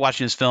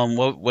watching this film,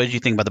 what did you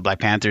think about the Black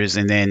Panthers?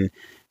 And then,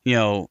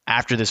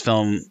 after this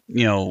film,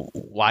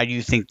 why do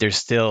you think they're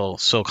still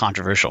so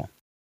controversial?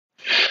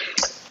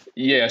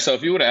 Yeah, so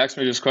if you would have asked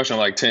me this question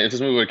if this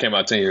movie would have came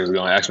out 10 years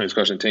ago and asked me this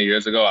question 10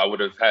 years ago, I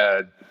would have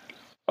had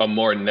a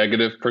more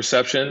negative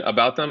perception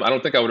about them. I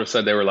don't think I would have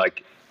said they were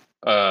like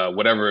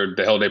whatever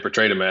the hell they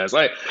portrayed them as.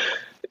 Like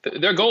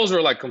their goals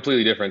were like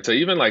completely different. To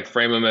even like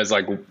frame them as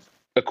like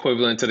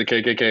equivalent to the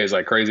KKK is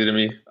like crazy to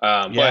me.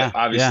 But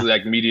obviously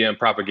like media and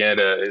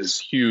propaganda is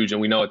huge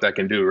and we know what that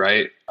can do.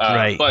 Right.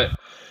 But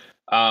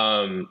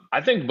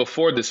I think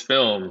before this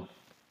film,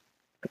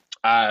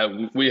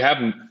 we have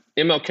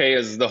MLK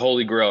as the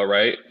holy grail,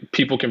 right?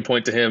 People can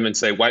point to him and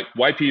say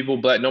white people,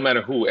 black, no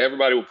matter who,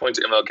 everybody will point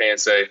to MLK and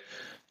say,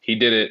 he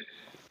did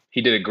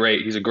it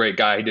great. He's a great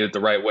guy. He did it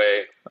the right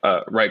way,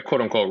 right, quote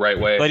unquote, right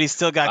way. But he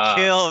still got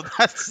killed.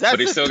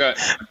 He still got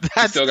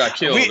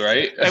killed,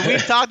 right? And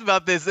we've talked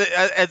about this.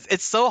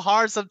 It's so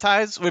hard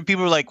sometimes when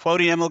people are like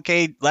quoting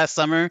MLK last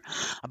summer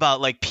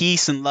about like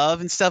peace and love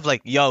and stuff.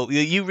 Like, yo,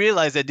 you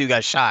realize that dude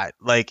got shot.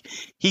 Like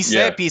he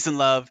said peace and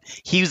love.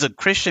 He was a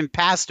Christian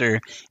pastor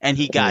and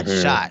he got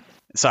shot.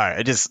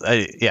 Sorry,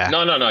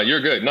 No,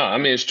 you're good. No, I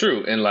mean it's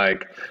true, and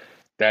like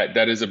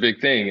that is a big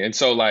thing. And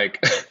so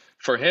like.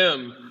 For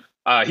him,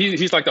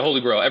 he's like the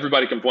holy grail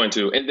everybody can point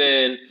to. And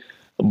then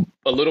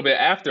a little bit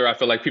after, I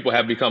feel like people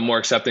have become more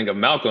accepting of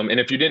Malcolm.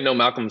 And if you didn't know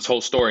Malcolm's whole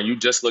story and you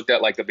just looked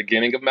at like the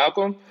beginning of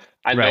Malcolm,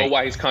 I know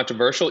why he's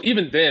controversial.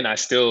 Even then, I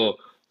still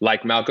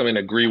like Malcolm and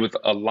agree with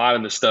a lot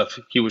of the stuff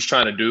he was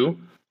trying to do.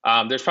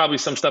 There's probably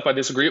some stuff I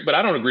disagree with, but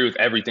I don't agree with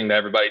everything that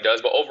everybody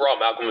does. But overall,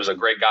 Malcolm was a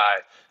great guy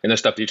in the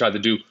stuff that he tried to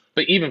do.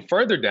 But even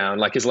further down,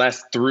 like his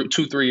last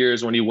 2-3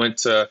 years when he went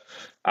to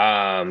he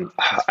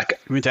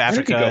went to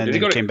Africa and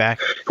then came back.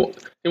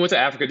 He went to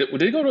Africa.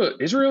 Did he go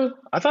to Israel?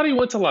 I thought he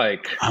went to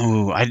like.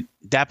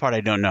 That part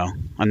I don't know.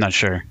 I'm not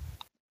sure.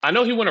 I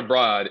know he went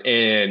abroad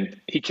and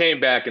he came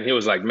back and he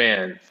was like,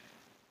 man,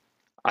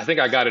 I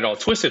think I got it all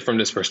twisted from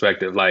this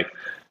perspective. Like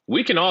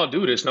we can all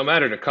do this no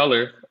matter the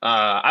color.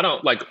 I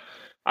don't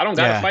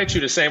gotta fight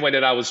you the same way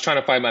that I was trying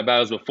to fight my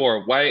battles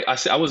before.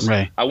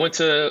 I went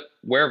to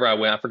wherever I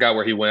went. I forgot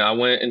where he went. I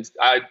went and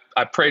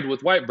I prayed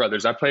with white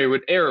brothers. I played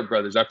with Arab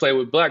brothers. I played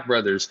with black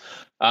brothers.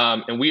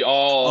 And we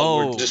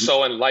all were just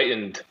so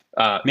enlightened.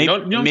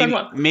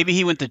 Maybe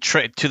he went to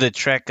the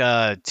trek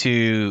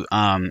to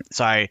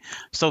sorry,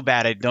 so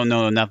bad I don't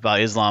know enough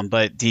about Islam,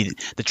 but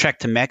the trek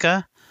to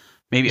Mecca.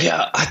 Maybe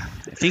I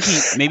think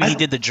he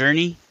did the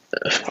journey.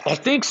 I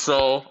think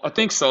so. I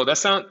think so.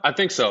 I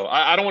think so.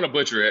 I don't want to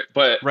butcher it,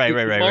 but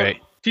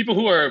right. People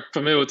who are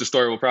familiar with the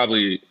story will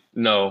probably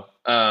know.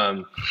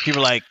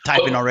 People like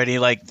typing already,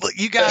 like, look,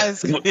 you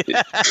guys.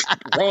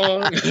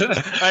 Wrong.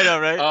 I know,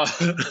 right?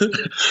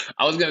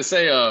 I was gonna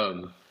say,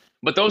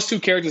 but those two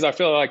characters I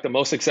feel like the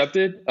most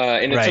accepted,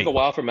 and it took a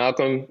while for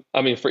Malcolm.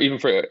 I mean, for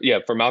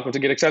Malcolm to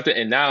get accepted,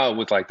 and now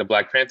with like the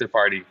Black Panther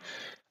Party,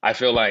 I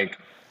feel like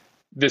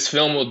this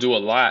film will do a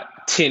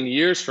lot 10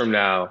 years from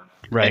now,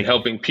 and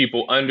helping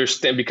people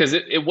understand, because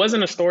it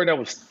wasn't a story that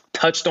was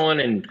touched on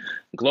and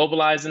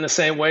globalized in the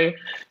same way.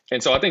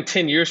 And so I think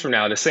 10 years from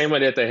now, the same way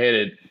that they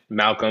hated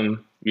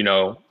Malcolm, you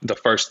know, the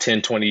first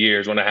 10, 20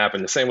 years when it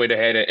happened, the same way they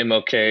hated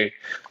MLK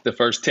the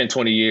first 10,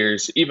 20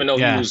 years, even though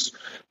he was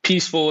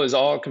peaceful as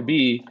all can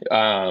be.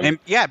 And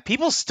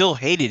people still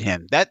hated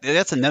him.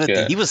 That's another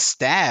thing. He was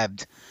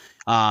stabbed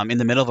in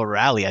the middle of a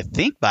rally, I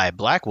think, by a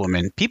black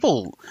woman.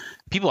 People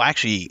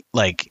actually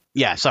like,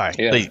 he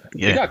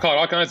got called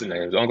all kinds of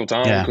names. Uncle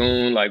Tom,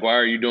 Coon, like, why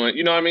are you doing,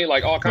 you know what I mean?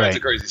 Like all kinds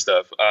of crazy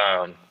stuff.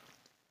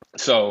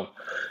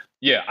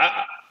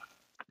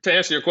 To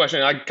answer your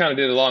question, I kind of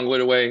did a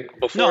long-winded way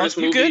before this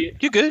movie.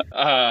 You good.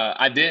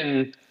 I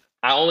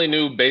only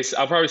knew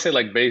I'll probably say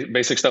like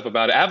basic stuff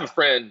about it. I have a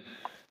friend,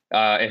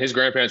 and his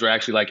grandparents were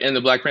actually like in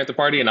the Black Panther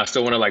Party, and I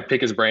still want to like pick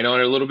his brain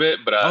on it a little bit.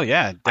 But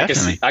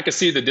definitely. I can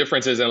see the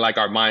differences in like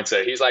our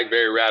mindset. He's like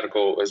very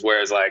radical,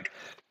 whereas like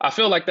I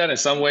feel like that in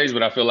some ways,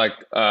 but I feel like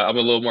I'm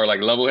a little more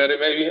like level-headed,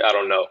 maybe. I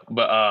don't know,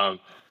 but I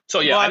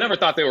never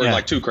thought they were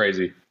like too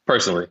crazy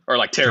personally, or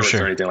like terrorists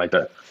or anything like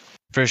that.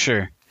 For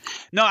sure.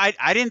 No,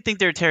 I didn't think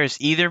they were terrorists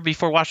either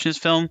before watching this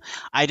film.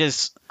 I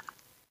just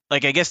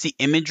like, I guess the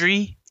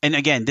imagery, and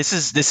again, this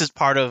is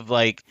part of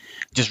like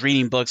just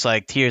reading books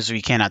like Tears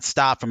We Cannot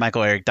Stop from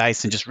Michael Eric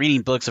Dyson, just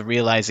reading books of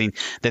realizing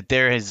that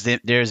there's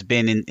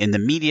been in the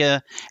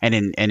media and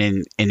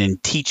in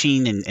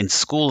teaching and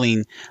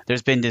schooling,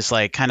 there's been this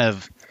like kind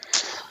of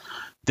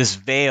this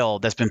veil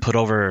that's been put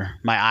over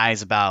my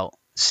eyes about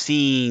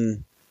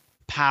seeing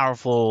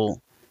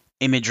powerful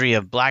imagery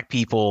of black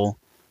people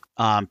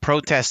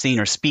protesting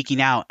or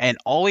speaking out, and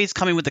always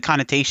coming with the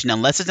connotation,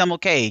 unless it's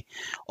MLK,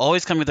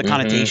 always coming with the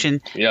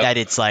connotation that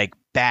it's like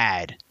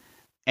bad.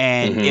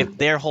 And if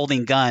they're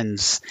holding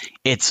guns,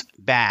 it's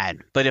bad.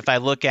 But if I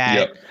look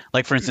at,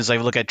 like, for instance, I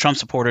look at Trump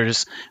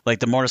supporters, like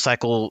the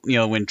motorcycle, you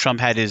know, when Trump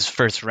had his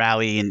first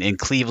rally in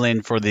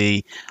Cleveland for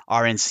the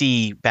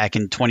RNC back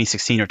in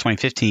 2016 or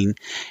 2015,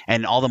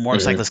 and all the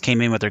motorcyclists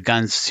came in with their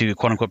guns to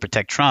quote unquote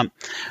protect Trump.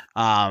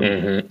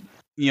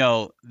 You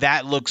know,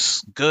 that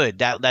looks good.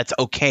 That's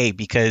okay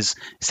because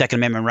Second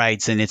Amendment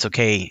rights, and it's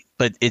okay.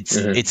 But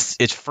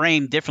it's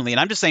framed differently. And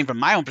I'm just saying, from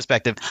my own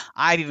perspective,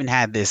 I've even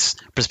had this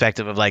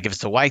perspective of like, if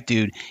it's a white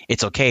dude,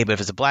 it's okay. But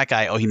if it's a black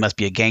guy, oh, he must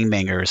be a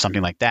gangbanger or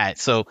something like that.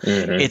 So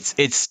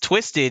it's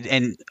twisted.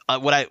 And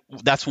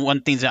that's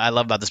one thing that I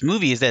love about this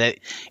movie is that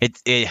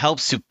it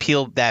helps to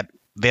peel that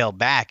veil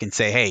back and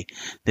say, hey,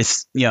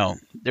 this, you know,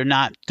 they're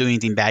not doing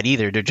anything bad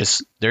either.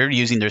 They're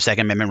using their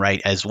Second Amendment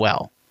right as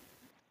well.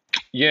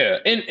 Yeah,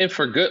 and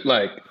for good,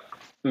 like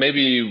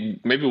maybe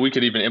we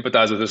could even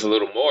empathize with this a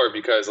little more,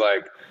 because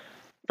like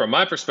from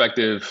my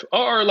perspective,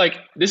 or like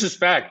this is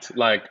fact,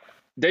 like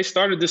they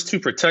started this to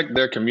protect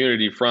their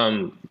community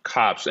from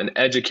cops and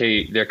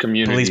educate their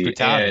community. Police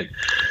brutality. And,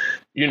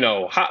 you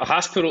know,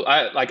 hospital.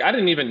 I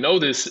didn't even know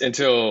this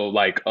until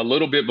like a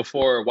little bit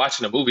before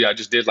watching the movie. I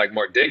just did like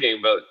more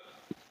digging, but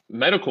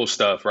medical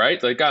stuff, right?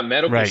 They got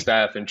medical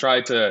staff and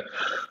tried to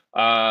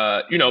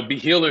be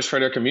healers for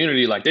their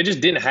community. Like they just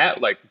didn't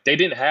have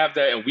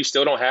that, and we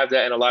still don't have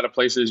that in a lot of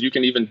places. You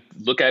can even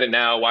look at it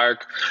now. Why are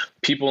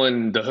people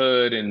in the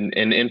hood and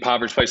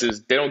impoverished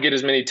places, they don't get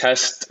as many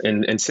tests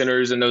and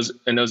centers in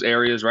those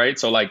areas, right?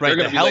 So like they're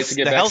going to be late to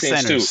get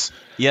vaccines too.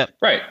 Yep.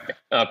 Right.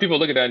 People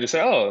look at that and just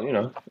say,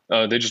 oh,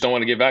 they just don't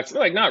want to get vaccinated.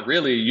 Like, not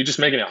really. You're just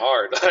making it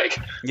hard. Like,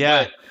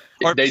 yeah.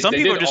 Or some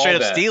people are just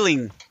straight up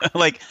stealing.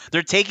 Like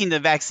they're taking the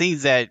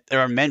vaccines that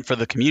are meant for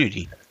the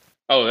community.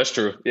 Oh, that's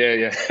true.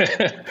 Yeah.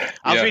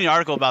 I was reading an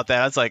article about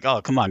that. I was like,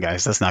 oh, come on,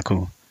 guys. That's not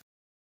cool.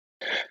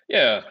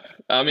 Yeah.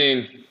 I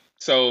mean,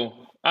 so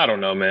I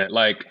don't know, man.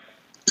 Like,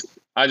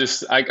 I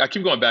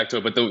keep going back to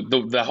it, but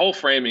the whole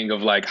framing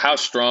of like how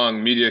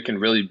strong media can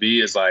really be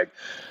is like,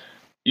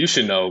 you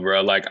should know,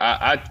 bro. Like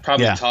I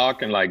probably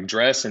talk and like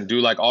dress and do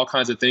like all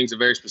kinds of things a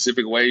very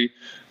specific way,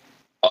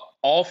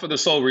 all for the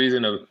sole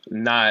reason of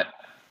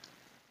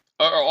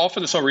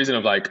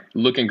like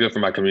looking good for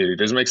my community.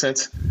 Does it make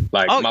sense?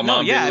 Like my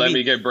mom didn't let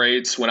me get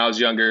braids when I was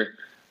younger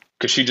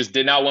because she just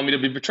did not want me to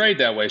be portrayed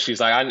that way.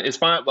 She's like, it's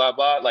fine, blah,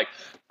 blah. Like,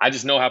 I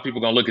just know how people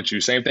are going to look at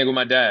you. Same thing with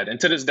my dad. And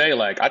to this day,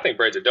 like, I think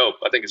braids are dope.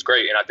 I think it's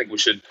great. And I think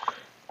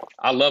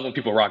I love when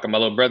people rock them. My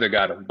little brother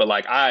got them. But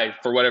like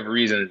for whatever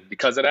reason,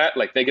 because of that,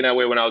 like thinking that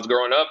way when I was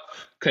growing up,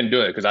 couldn't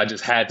do it because I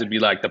just had to be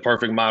like the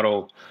perfect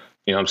model,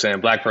 you know what I'm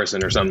saying, black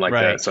person or something like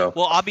that. So,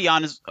 well, I'll be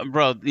honest,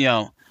 bro, you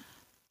know,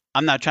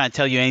 I'm not trying to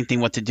tell you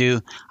anything what to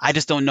do. I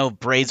just don't know if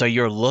braids are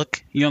your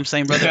look. You know what I'm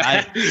saying, brother?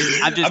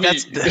 I'm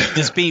just that's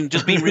just being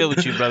real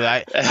with you, brother.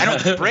 I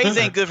don't braids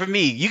ain't good for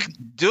me. You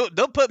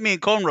don't put me in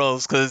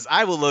cornrows because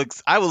I will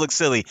look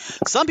silly.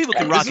 Some people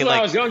can rock it. This is why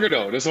I was younger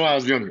though. This is why I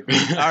was younger.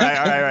 all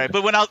right.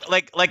 But when I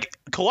like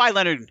Kawhi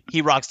Leonard,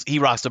 he rocks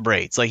the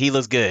braids. Like he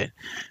looks good.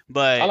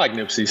 But I like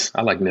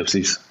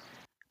Nipsey's.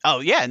 Oh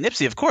yeah,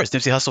 Nipsey, of course,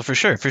 Nipsey Hussle for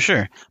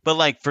sure. But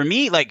like for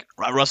me, like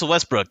Russell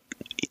Westbrook,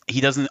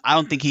 he doesn't. I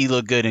don't think he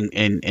look good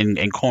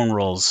in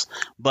cornrows.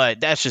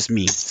 But that's just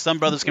me. Some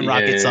brothers can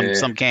rock it,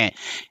 some can't.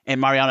 And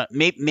Mariana,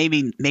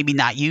 maybe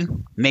not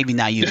you, But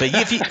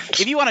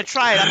if you want to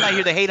try it, I'm not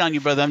here to hate on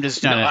you, brother. I'm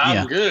just trying to.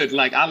 I'm good.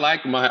 Like I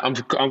like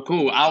I'm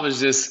cool. I was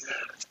just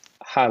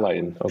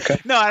highlighting. Okay.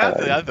 No,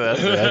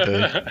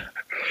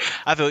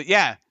 I feel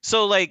yeah.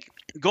 So like.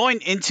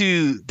 Going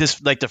into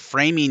this, like the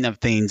framing of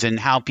things and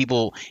how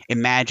people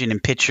imagine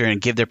and picture and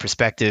give their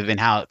perspective and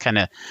how it kind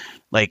of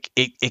like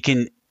it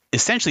can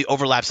essentially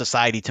overlap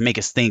society to make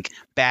us think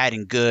bad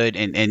and good.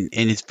 And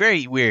it's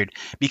very weird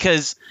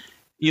because,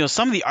 you know,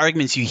 some of the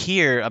arguments you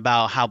hear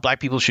about how black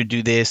people should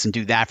do this and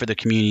do that for their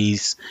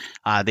communities,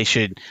 they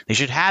should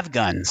have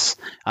guns.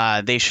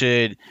 They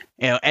should,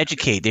 you know,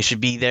 educate. They should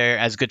be there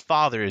as good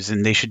fathers,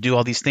 and they should do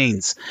all these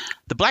things.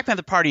 The Black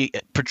Panther Party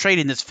portrayed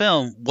in this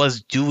film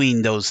was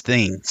doing those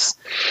things,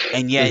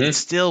 and yet it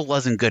still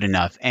wasn't good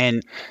enough.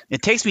 And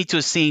it takes me to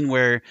a scene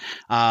where,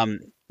 you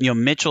know,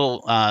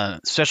 Mitchell,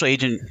 Special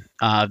Agent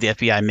of the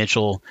FBI,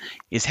 Mitchell,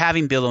 is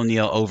having Bill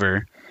O'Neill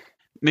over.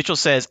 Mitchell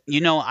says,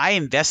 you know, I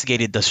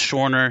investigated the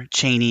Shorner,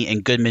 Cheney,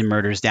 and Goodman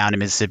murders down in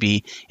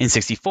Mississippi in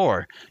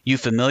 '64. You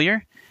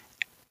familiar?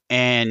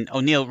 And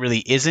O'Neill really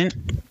isn't.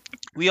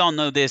 We all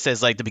know this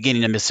as like the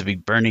beginning of Mississippi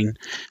burning.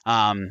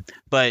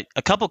 But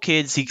a couple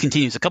kids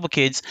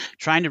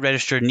trying to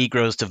register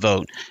Negroes to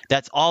vote.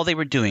 That's all they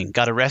were doing.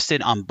 Got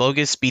arrested on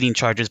bogus speeding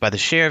charges by the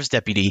sheriff's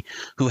deputy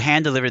who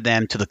hand delivered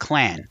them to the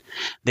Klan.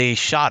 They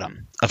shot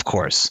him, of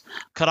course.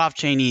 Cut off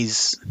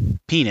Cheney's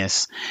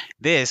penis.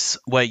 This,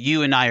 what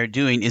you and I are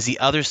doing, is the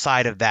other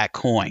side of that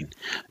coin.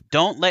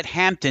 Don't let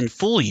Hampton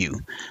fool you.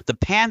 The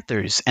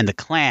Panthers and the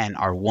Klan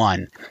are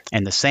one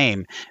and the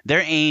same.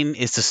 Their aim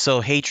is to sow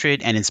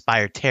hatred and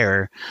inspire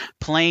terror.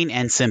 Plain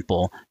and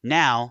simple.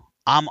 Now,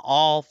 I'm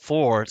all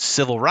for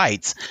civil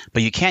rights,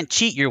 but you can't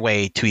cheat your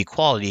way to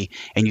equality,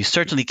 and you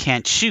certainly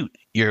can't shoot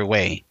your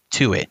way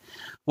to it.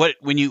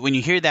 When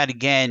you hear that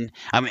again,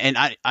 and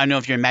I don't know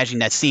if you're imagining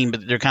that scene,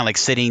 but they're kind of like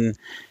sitting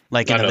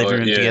like in the living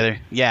room together.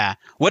 Yeah.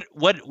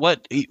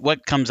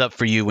 What comes up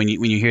for you when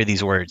you hear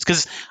these words?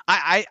 Because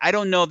I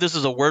don't know if this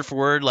is a word for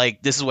word,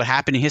 like this is what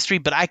happened in history,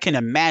 but I can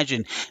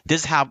imagine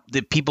this is how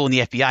the people in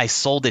the FBI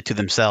sold it to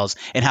themselves,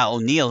 and how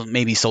O'Neill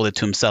maybe sold it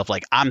to himself.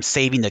 Like, I'm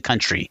saving the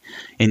country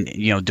in,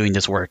 you know, doing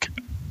this work.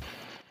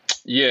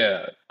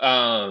 Yeah.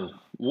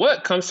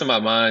 What comes to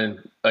my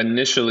mind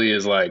initially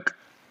is like,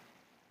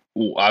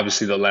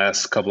 obviously the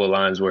last couple of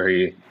lines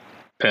where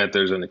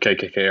Panthers and the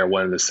KKK are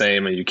one and the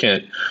same, and you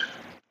can't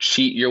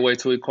cheat your way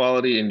to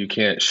equality and you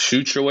can't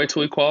shoot your way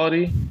to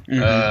equality.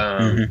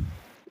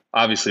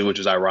 Obviously, which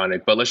is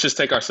ironic, but let's just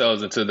take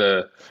ourselves into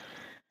the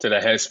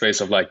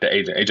headspace of like the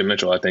agent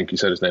Mitchell, I think you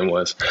said his name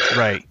was.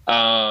 Right.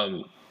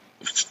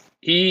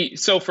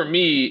 So for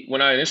me,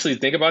 when I initially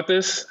think about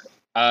this,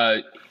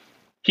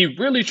 he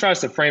really tries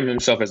to frame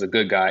himself as a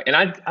good guy. And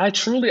I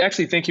truly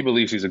actually think he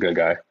believes he's a good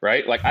guy,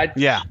 right? Like,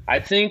 I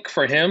think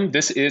for him,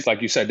 this is,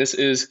 like you said, this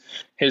is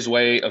his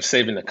way of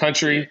saving the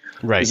country.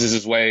 Right. This is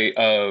his way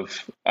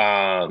of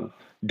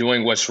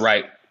doing what's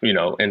right, you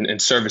know,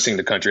 and servicing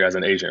the country as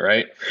an agent,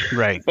 right?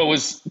 Right. But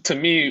to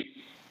me,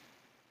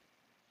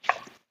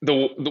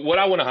 what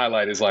I want to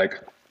highlight is like,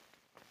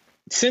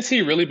 since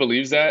he really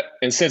believes that,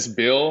 and since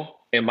Bill,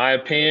 in my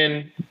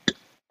opinion,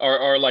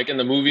 or like in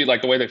the movie,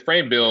 like the way they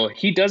frame Bill,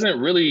 he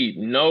doesn't really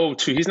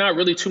he's not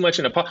really too much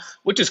in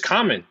which is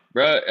common,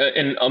 bro,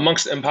 and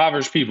amongst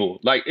impoverished people.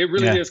 Like, it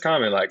really is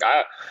common. Like,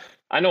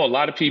 I know a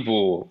lot of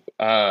people,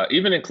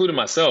 even including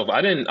myself.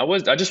 I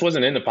just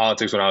wasn't into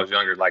politics when I was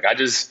younger. Like,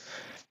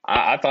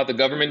 I thought the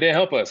government didn't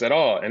help us at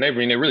all. And they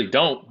really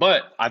don't.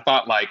 But I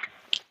thought like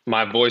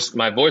my voice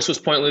was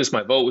pointless.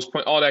 My vote was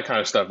all that kind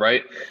of stuff.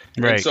 Right.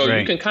 And so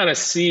you can kind of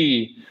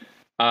see,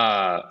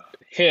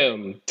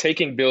 him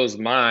taking Bill's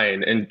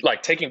mind and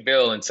like taking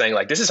Bill and saying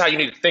like, this is how you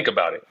need to think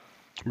about it.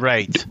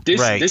 Right.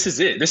 This is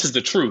it. This is the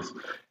truth.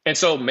 And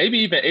so maybe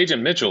even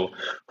Agent Mitchell,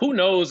 who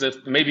knows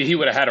if maybe he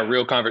would have had a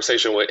real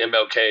conversation with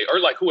MLK or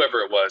like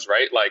whoever it was,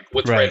 right? Like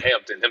with Fred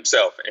Hampton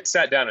himself, and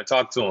sat down and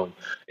talked to him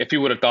if he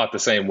would have thought the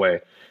same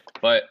way.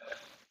 But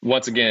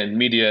once again,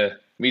 media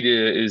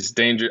is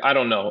dangerous. I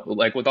don't know,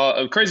 like with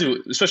all crazy,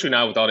 especially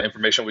now with all the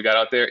information we got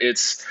out there,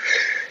 it's,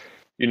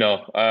 you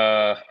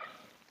know,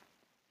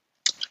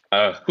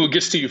 who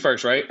gets to you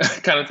first, right?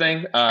 kind of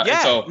thing.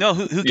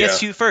 Who gets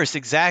to you first?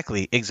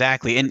 Exactly.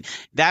 And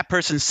that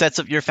person sets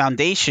up your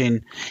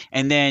foundation,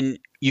 and then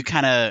you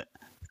kind of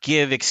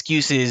give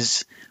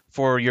excuses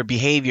for your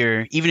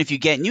behavior, even if you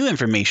get new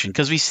information.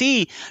 Because we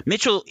see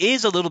Mitchell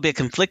is a little bit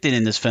conflicted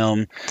in this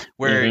film,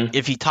 where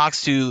if he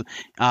talks to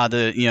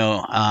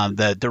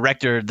the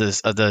director of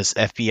this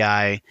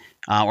FBI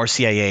or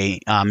CIA,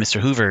 Mr.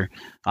 Hoover,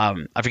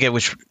 I forget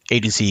which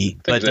agency,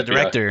 but the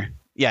director.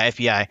 Yeah,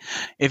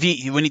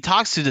 FBI. When he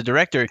talks to the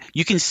director,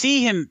 you can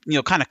see him,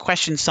 kind of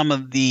question some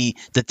of the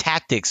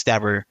tactics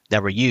that were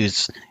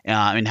used,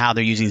 and how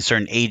they're using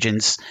certain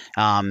agents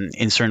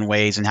in certain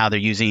ways, and how they're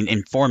using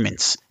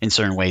informants in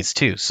certain ways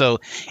too. So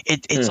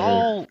it's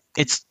all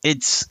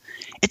it's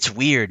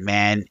weird,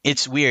 man.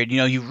 It's weird.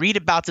 You read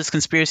about this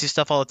conspiracy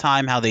stuff all the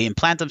time, how they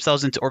implant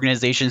themselves into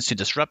organizations to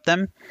disrupt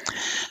them.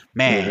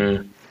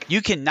 Man,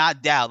 you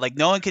cannot doubt, like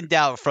no one can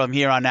doubt from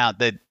here on out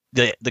that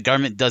the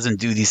government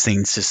doesn't do these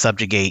things to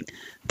subjugate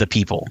the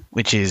people,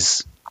 which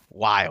is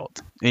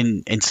wild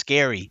and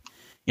scary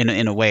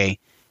in a way.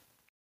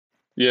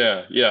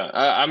 Yeah.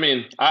 I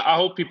mean, I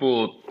hope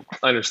people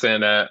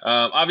understand that.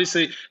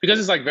 Obviously, because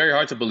it's like very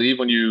hard to believe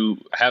when you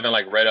haven't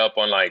like read up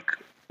on like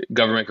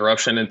government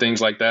corruption and things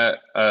like that.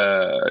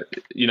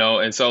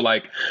 And so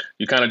like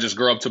you kind of just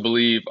grow up to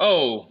believe,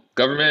 oh,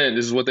 government,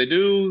 this is what they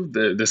do.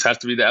 This has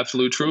to be the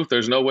absolute truth.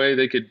 There's no way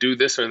they could do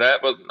this or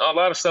that. But a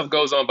lot of stuff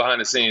goes on behind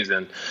the scenes.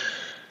 And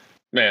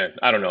man,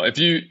 I don't know. If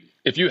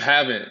you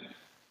haven't,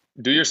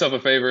 do yourself a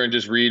favor and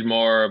just read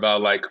more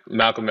about like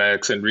Malcolm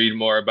X and read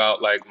more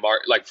about like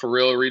Mark, like for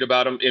real, read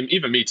about him. And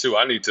even me too.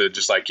 I need to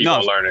just like keep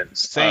on learning.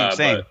 Same.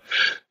 But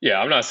yeah,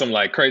 I'm not some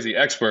like crazy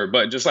expert,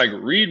 but just like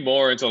read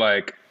more into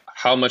like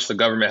how much the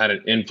government had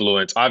an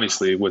influence,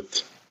 obviously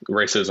with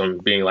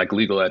racism being like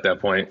legal at that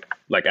point,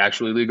 like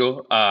actually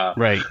legal.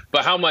 Right.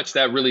 But how much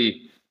that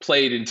really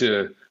played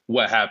into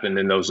what happened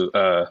in those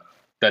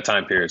that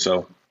time period.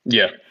 So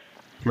yeah.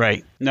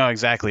 Right. No,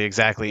 exactly.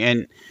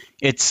 And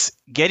it's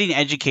getting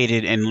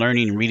educated and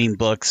learning, reading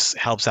books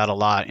helps out a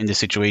lot in this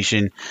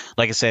situation.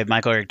 Like I said,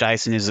 Michael Eric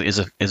Dyson is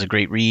a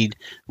great read.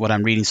 What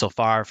I'm reading so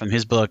far from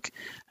his book,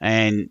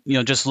 and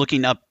just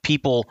looking up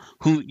people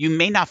who you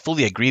may not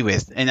fully agree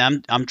with.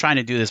 And I'm trying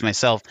to do this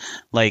myself.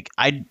 Like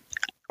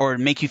or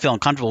make you feel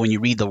uncomfortable when you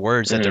read the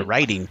words that they're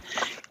writing,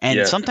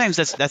 and sometimes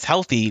that's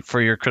healthy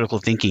for your critical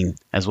thinking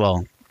as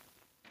well.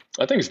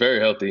 I think it's very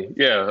healthy.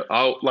 Yeah,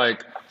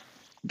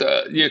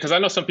 because I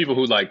know some people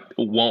who like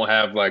won't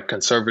have like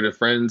conservative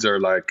friends or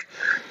like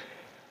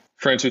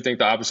friends who think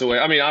the opposite way.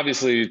 I mean,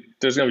 obviously,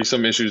 there's gonna be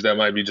some issues that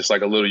might be just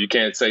like a little you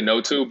can't say no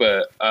to,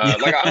 but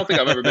like I don't think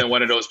I've ever been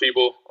one of those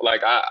people.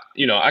 Like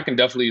I can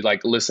definitely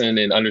like listen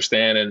and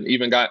understand, and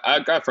even I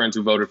got friends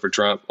who voted for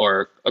Trump,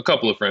 or a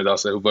couple of friends I'll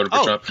say who voted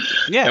for Trump.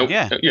 Yeah.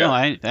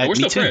 No, we're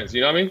still friends.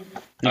 You know what I mean?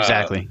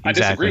 Exactly. I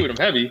disagree with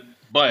them heavy.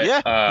 But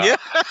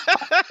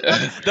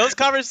those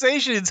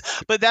conversations,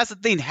 but that's the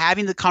thing,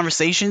 having the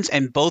conversations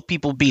and both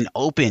people being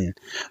open,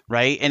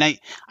 right? And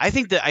I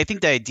think the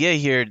idea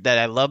here that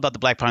I love about the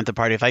Black Panther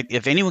Party,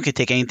 if anyone could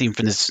take anything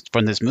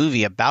from this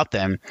movie about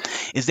them,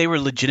 is they were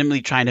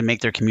legitimately trying to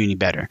make their community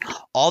better.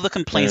 All the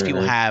complaints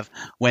people have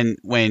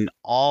when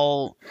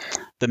all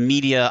the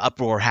media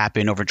uproar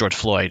happened over George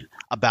Floyd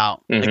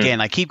about,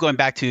 again, I keep going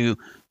back to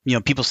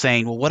people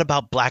saying, well, what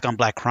about black on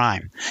black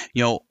crime?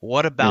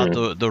 What about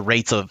the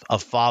rates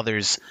of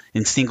fathers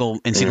and single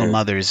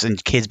mothers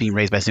and kids being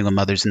raised by single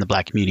mothers in the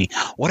black community?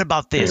 What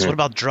about this? What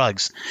about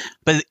drugs?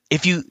 But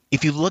if you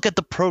look at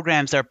the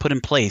programs that are put in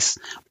place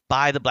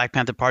by the Black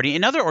Panther Party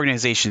and other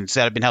organizations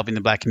that have been helping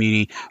the black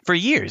community for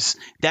years,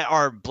 that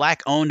are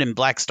black owned and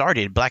black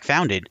started, black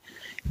founded,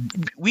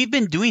 we've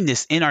been doing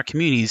this in our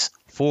communities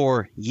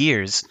for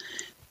years.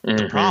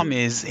 The problem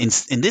is,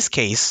 in this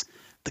case,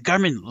 the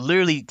government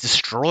literally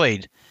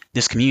destroyed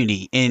this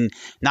community, in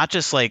not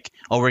just like,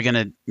 oh, we're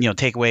going to,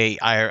 take away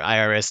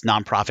IRS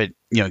nonprofit,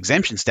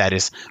 exemption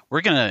status.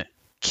 We're going to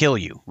kill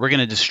you. We're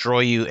going to destroy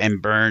you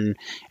and burn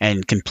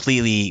and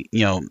completely,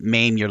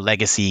 maim your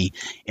legacy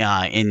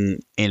in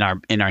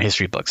our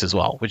history books as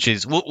well, which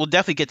is, we'll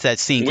definitely get to that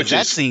scene.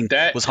 That scene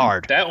was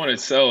hard. That one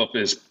itself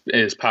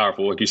is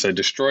powerful. Like you said,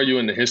 destroy you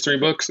in the history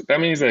books.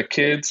 That means that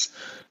kids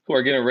who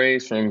are getting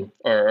raised from,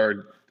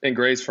 or in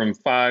grades from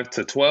 5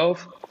 to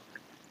 12,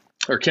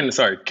 or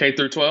K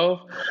through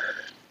 12.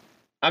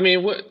 I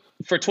mean,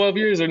 for 12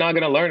 years, they're not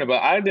going to learn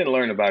about. I didn't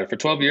learn about it. For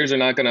 12 years, they're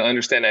not going to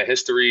understand that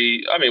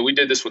history. I mean, we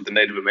did this with the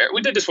Native American.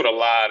 We did this with a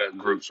lot of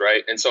groups,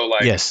 right? And so,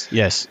 like,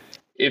 yes.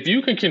 If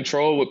you can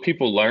control what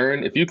people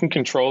learn, if you can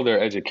control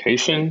their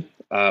education,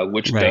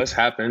 which does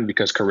happen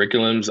because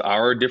curriculums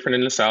are different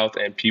in the South,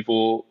 and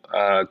people,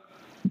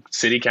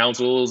 city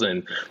councils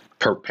and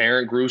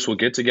parent groups will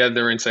get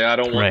together and say, I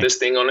don't want this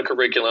thing on the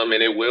curriculum,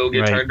 and it will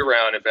get turned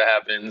around if it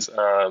happens.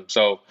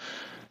 So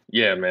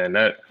yeah, man,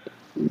 on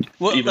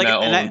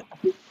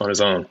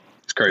its own,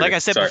 it's crazy. Like I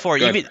said before,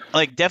 even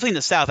like definitely in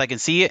the South, I can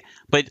see it,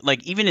 but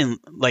like even in,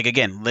 like,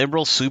 again,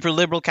 liberal, super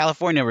liberal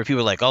California, where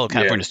people are like, oh,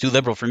 California's too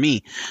liberal for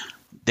me.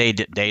 They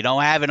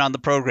don't have it on the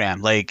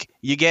program. Like,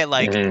 you get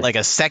like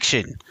a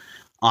section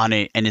on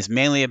it, and it's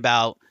mainly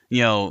about,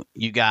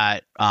 you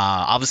got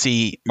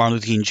obviously Martin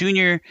Luther King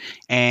Jr.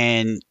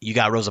 and you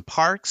got Rosa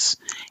Parks,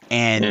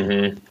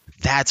 and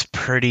that's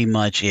pretty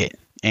much it.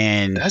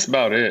 And that's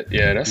about it.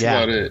 Yeah, that's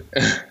about it.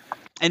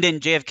 And then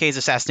JFK's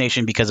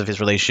assassination because of his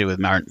relationship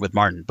with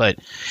Martin. But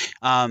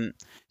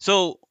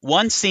so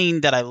one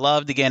scene that I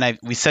loved, again,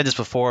 we said this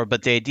before,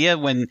 but the idea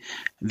when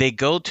they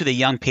go to the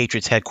Young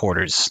Patriots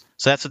headquarters.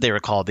 So that's what they were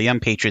called, the Young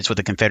Patriots, with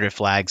the Confederate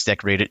flags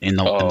decorated in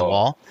the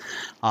wall.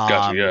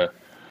 Gotcha, yeah.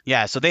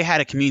 Yeah, so they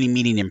had a community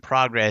meeting in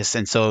progress,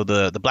 and so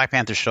the Black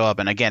Panthers show up.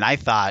 And again, I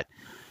thought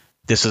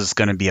this was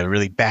going to be a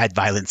really bad,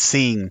 violent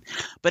scene,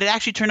 but it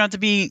actually turned out to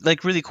be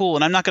like really cool.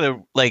 And I'm not going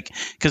to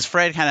because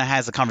Fred kind of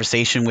has a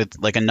conversation with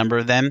like a number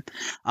of them,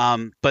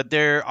 but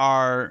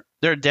there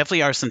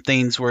definitely are some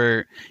things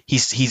where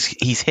he's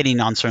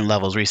hitting on certain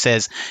levels where he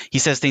says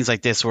things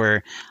like this,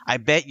 where I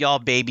bet y'all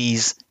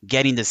babies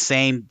getting the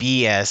same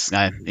BS.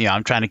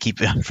 I'm trying to keep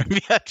it from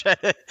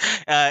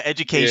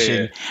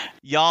education. Yeah.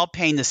 Y'all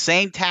paying the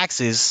same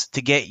taxes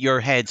to get your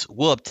heads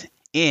whooped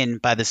in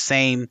by the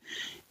same,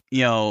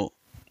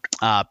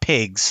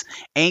 pigs.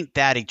 Ain't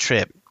that a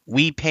trip?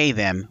 We pay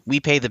them.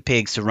 We pay the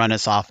pigs to run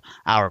us off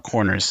our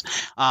corners.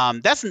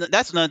 That's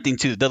another thing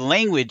too. The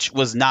language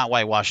was not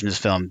whitewashed in this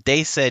film.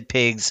 They said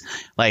pigs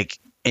like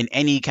in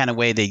any kind of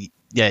way that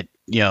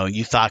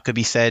you thought could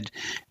be said.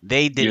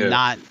 They did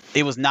not.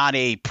 It was not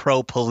a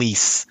pro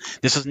police.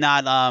 This was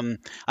not. I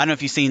don't know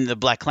if you've seen the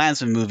Black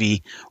Klansman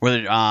movie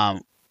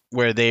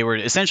where they were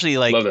essentially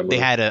like they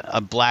had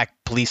a black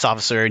police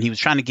officer, and he was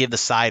trying to give the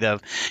side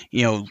of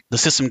the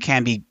system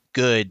can be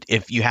good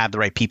if you have the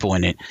right people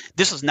in it.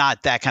 This was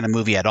not that kind of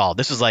movie at all.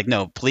 This was like,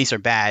 no, police are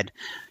bad.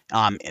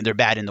 They're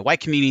bad in the white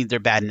community.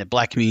 They're bad in the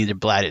black community.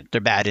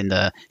 They're bad in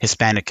the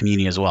Hispanic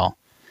community as well.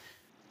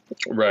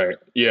 Right.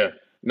 Yeah.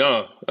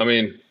 No, I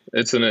mean,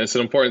 it's an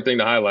important thing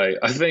to highlight.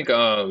 I think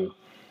I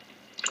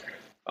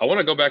want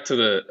to go back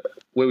to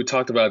what we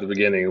talked about at the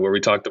beginning, where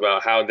we talked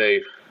about how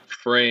they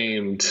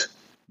framed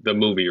the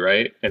movie,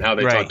 right? And how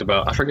they talked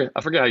about, I forget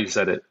how you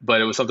said it, but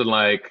it was something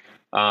like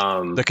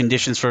the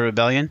conditions for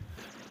rebellion.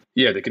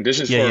 Yeah, the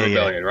conditions for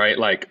rebellion, right?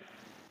 Like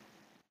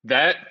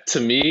that to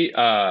me,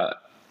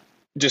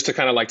 just to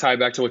kind of like tie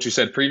back to what you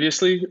said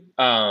previously,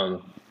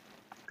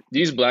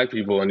 these black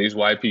people and these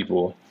white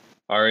people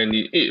are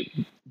in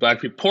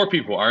poor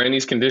people are in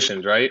these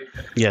conditions, right?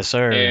 Yes,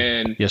 sir.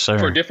 And yes, sir.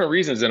 For different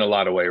reasons in a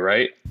lot of way,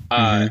 right?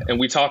 And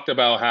we talked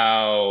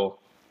earlier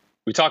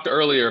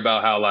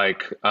about how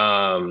like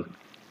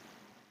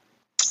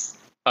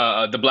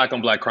the black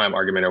on black crime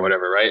argument or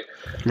whatever, right?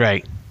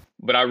 Right.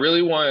 But I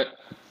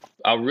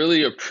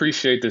really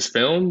appreciate this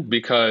film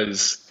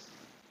because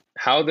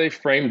how they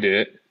framed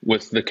it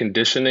with the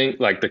conditioning,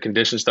 like the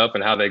condition stuff,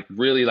 and how they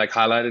really like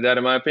highlighted that,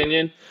 in my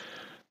opinion,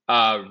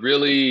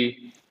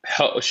 really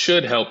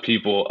should help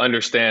people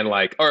understand,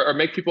 like, or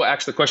make people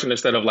ask the question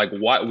instead of like,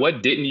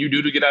 what didn't you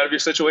do to get out of your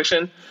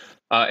situation?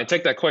 And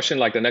take that question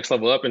like the next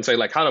level up and say,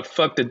 like, how did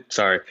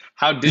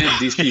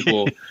these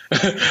people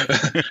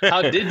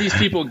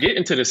get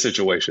into this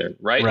situation?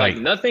 Right? Like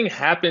nothing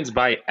happens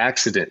by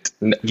accident.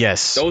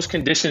 Yes. Those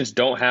conditions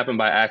don't happen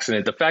by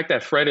accident. The fact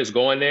that Fred is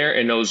going there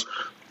and those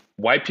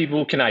white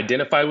people can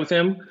identify with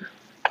him,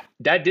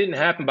 that didn't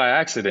happen by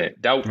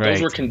accident.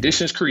 Those were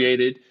conditions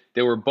created.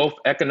 They were both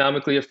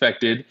economically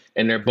affected,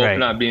 and they're both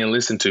not being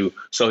listened to.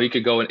 So he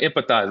could go and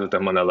empathize with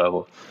them on that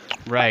level.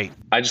 Right.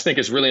 I just think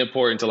it's really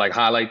important to like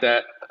highlight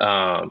that.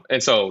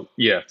 And so,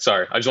 yeah,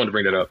 sorry, I just wanted to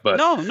bring that up. But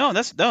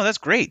that's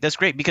great. That's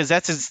great because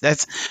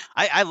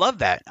I love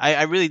that.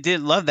 I really did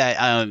love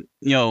that.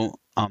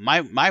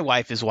 My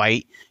wife is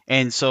white,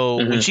 and so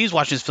when she's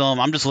watching this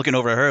film, I'm just looking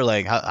over at her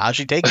like, how's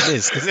she taking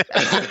this?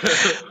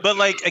 But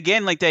like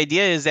again, like the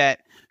idea is that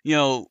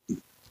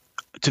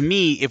to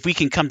me, if we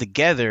can come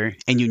together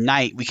and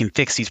unite, we can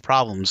fix these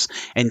problems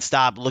and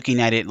stop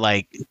looking at it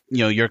like,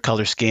 your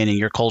color, skin, and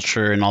your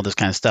culture and all this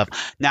kind of stuff.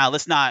 Now,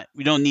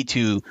 we don't need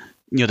to,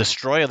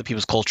 destroy other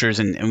people's cultures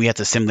and we have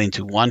to assimilate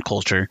into one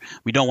culture.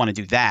 We don't want to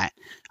do that.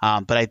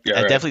 But I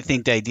definitely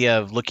think the idea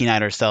of looking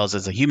at ourselves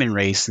as a human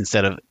race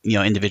instead of,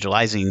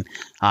 individualizing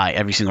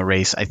every single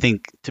race, I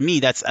think to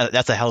me, that's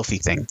a healthy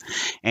thing.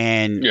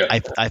 And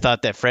I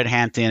thought that Fred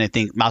Hampton, I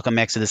think Malcolm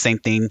X did the same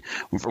thing.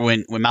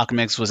 When Malcolm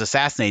X was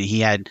assassinated,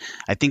 he had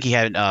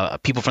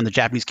people from the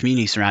Japanese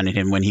community surrounding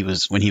him when he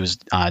was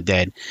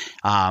dead,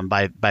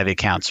 by the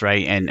accounts,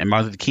 right? And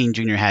Martin Luther King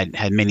Jr.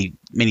 had many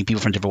people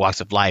from different walks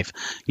of life,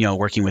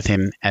 working with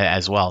him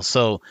as well.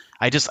 So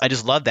I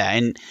just love that.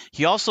 And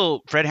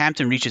Fred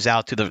Hampton reaches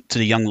out to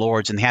the young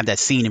lords, and they have that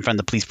scene in front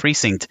of the police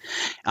precinct,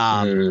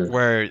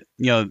 where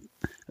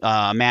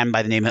a man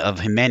by the name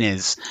of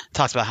Jimenez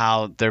talks about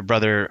how their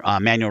brother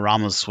Manuel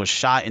Ramos was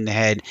shot in the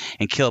head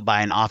and killed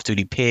by an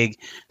off-duty pig.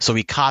 So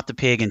we caught the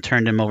pig and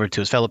turned him over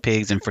to his fellow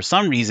pigs, and for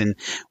some reason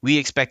we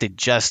expected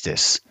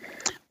justice.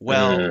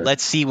 Well,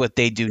 let's see what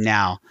they do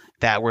now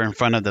that we're in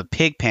front of the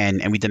pig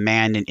pen, and we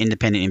demand an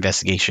independent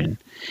investigation.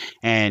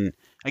 And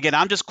again,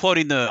 I'm just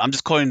quoting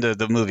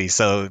the movie.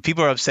 So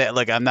people are upset.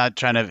 Like, I'm not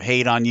trying to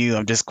hate on you.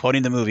 I'm just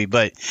quoting the movie,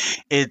 but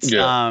it's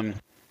going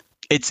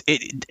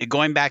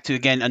back to,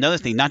 again, another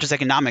thing, not just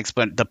economics,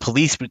 but the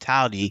police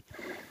brutality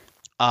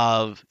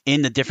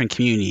in the different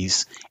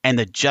communities and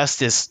the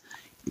justice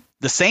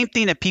the same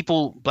thing that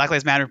Black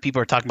Lives Matter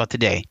people are talking about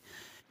today.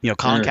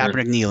 Colin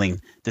Kaepernick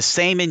kneeling, the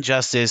same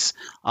injustice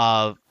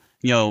of,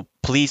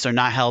 police are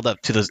not held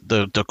up to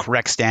the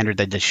correct standard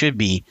that they should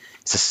be.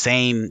 It's the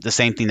same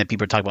thing that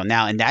people are talking about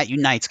now. And that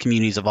unites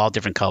communities of all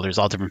different colors,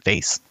 all different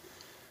faiths.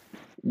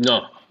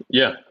 No.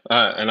 Yeah.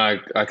 And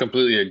I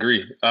completely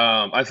agree.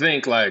 I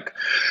think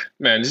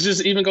man, this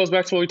just even goes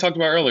back to what we talked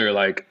about earlier.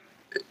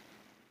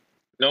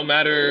 No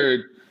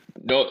matter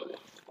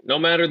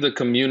the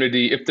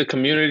community, if the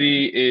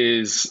community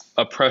is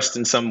oppressed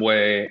in some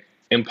way,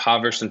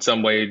 impoverished in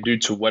some way due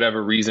to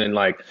whatever reason,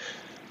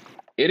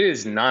 it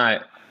is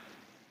not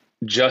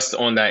just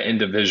on that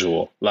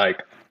individual. I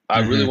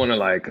really want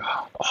to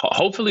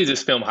hopefully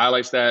this film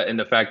highlights that, and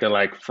the fact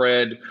that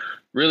Fred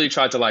really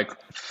tried to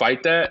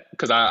fight that,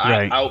 because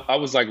I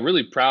was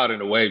really proud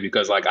in a way,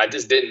 because I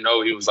just didn't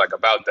know he was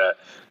about that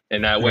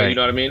in that way. You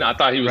know what I mean? I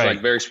thought he was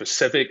very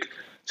specific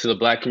to the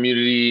Black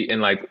community,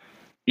 and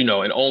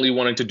and only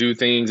wanting to do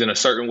things in a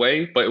certain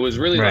way. But it was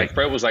really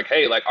Fred was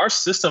hey, our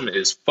system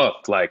is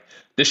fucked.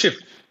 This shit.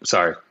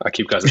 Sorry, I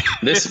keep cussing.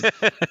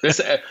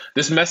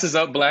 This messes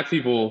up Black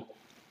people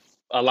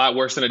a lot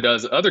worse than it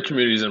does other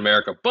communities in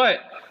America. But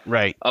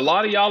a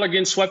lot of y'all are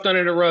getting swept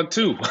under the rug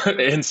too.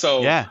 And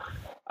so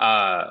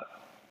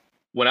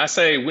when I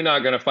say we're not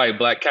going to fight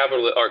Black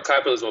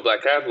capitalism with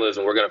Black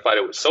capitalism, we're going to fight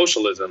it with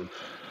socialism.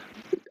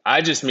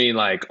 I just mean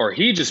or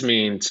he just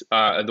means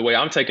the way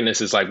I'm taking this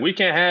is we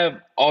can't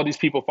have all these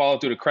people falling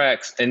through the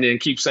cracks and then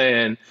keep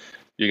saying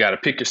you got to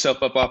pick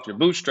yourself up off your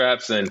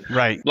bootstraps. And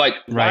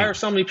why are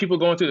so many people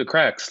going through the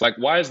cracks?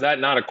 Why is that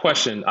not a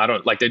question? I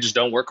don't they just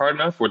don't work hard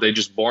enough? Were they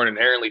just born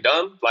inherently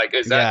dumb?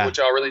 Is that what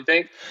y'all really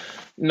think?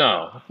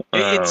 No.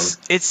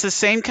 It's the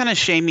same kind of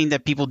shaming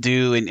that people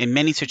do in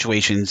many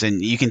situations,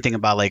 and you can think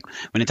about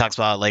when it talks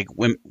about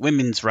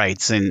women's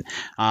rights and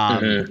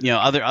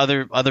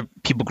other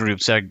people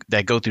groups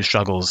that go through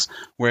struggles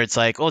where it's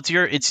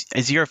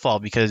it's your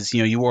fault because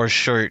you wore a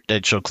shirt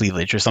that showed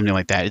cleavage or something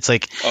like that. It's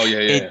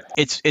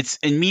it's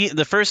immediate.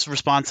 The first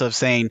response of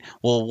saying,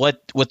 well,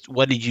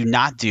 what did you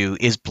not do,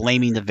 is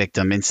blaming the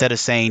victim instead of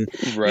saying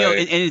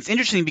and it's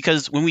interesting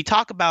because when we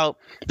talk about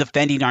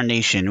defending our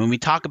nation, when we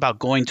talk about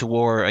going to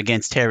war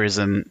against terrorism,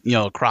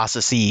 across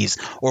the seas,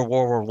 or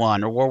World War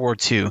I or World War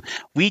II,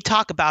 we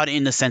talk about it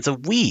in the sense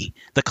of we,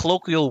 the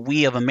colloquial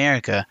we of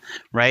America,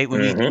 right?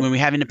 When we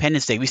have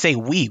Independence Day, we say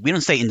we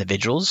don't say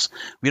individuals.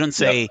 We don't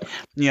say,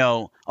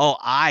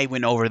 I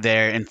went over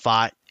there and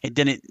fought.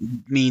 Then it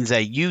means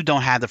that you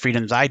don't have the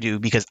freedoms I do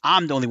because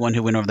I'm the only one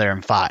who went over there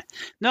and fought.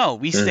 No,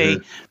 we say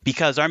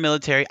because our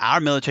military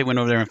went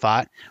over there and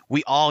fought,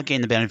 we all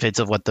gain the benefits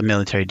of what the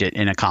military did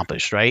and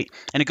accomplished, right?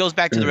 And it goes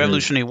back to the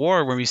Revolutionary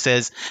War where he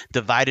says,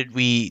 united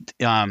we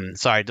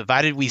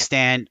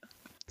stand,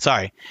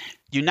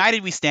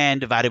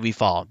 divided we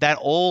fall. That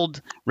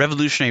old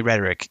revolutionary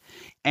rhetoric.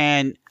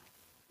 And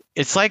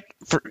it's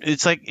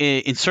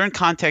in certain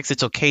contexts,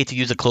 it's okay to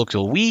use a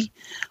colloquial we,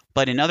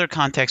 but in other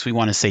contexts, we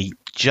want to say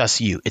just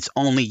you. It's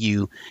only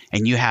you,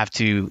 and you have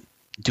to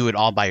do it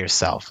all by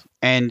yourself.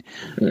 And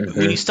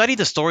when you study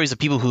the stories of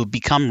people who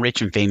become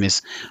rich and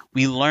famous,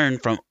 we learn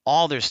from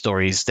all their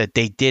stories that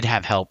they did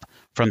have help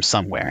from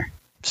somewhere,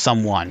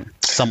 someone,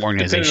 some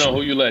organization. Depending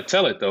on who you let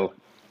tell it, though.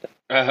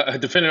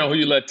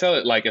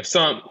 If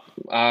some,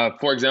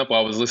 for example,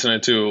 I was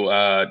listening to,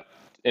 and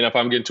if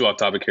I'm getting too off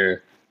topic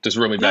here, just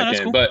reel me back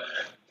in. Cool. But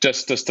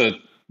just to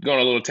go on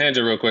a little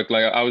tangent real quick,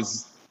 I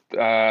was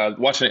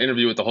watching an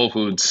interview with the Whole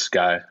Foods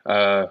guy,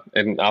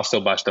 and I'll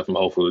still buy stuff from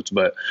Whole Foods,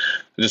 but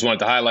I just wanted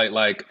to highlight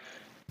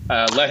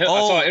I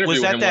saw an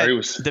interview with him where he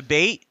was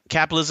debate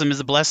capitalism is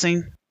a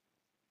blessing.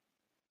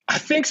 I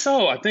think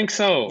so.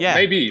 Yeah,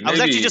 maybe. I was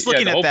actually just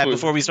looking at that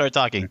before we started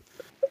talking.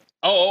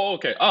 Oh,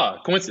 okay.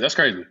 Coincidence. That's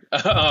crazy.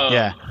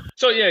 Yeah.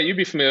 So yeah, you'd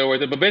be familiar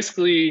with it, but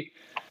basically,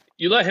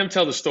 you let him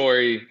tell the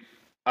story.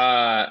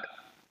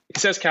 He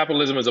says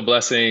capitalism is a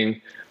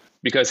blessing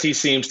because he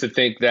seems to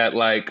think that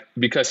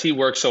because he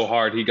worked so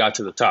hard, he got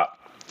to the top.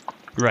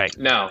 Right.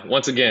 Now,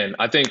 once again,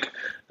 I think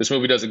this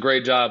movie does a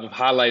great job of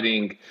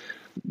highlighting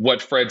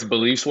what Fred's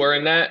beliefs were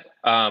in that.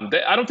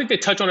 I don't think they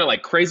touch on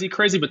it crazy,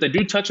 but they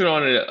do touch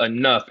on it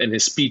enough in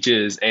his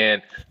speeches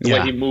and the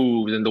way he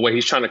moves and the way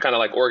he's trying to kind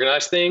of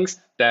organize things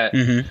that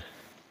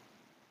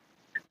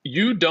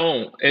you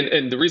don't.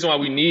 And the reason why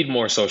we need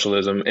more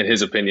socialism, in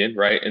his opinion,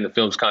 right, in the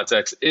film's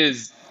context,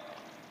 is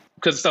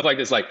because stuff like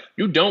this,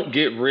 you don't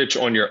get rich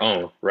on your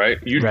own, right?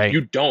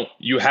 You don't.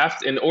 You have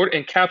to,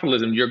 in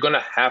capitalism, you're going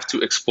to have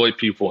to exploit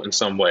people in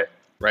some way,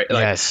 right?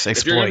 Yes,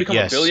 if you're going to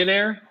become a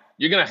billionaire,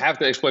 you're going to have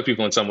to exploit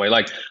people in some way.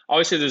 I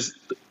always say this,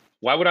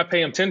 why would I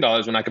pay him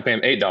 $10 when I could pay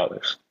him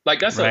 $8?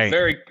 That's a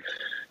very,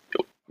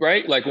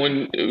 right?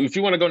 If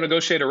you want to go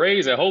negotiate a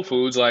raise at Whole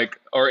Foods,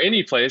 or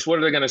any place, what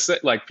are they going to say?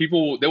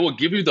 People, they will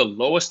give you the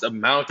lowest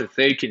amount that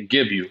they can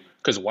give you.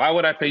 Because why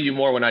would I pay you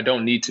more when I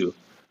don't need to?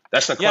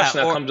 That's the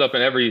question that comes up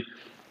in every.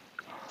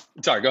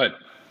 Sorry, go ahead.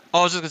 Oh,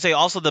 I was just gonna say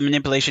also the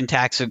manipulation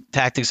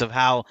tactics of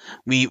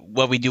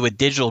what we do with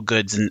digital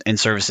goods and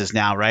services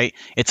now, right?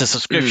 It's a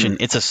subscription,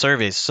 it's a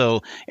service.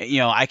 So,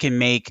 I can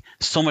make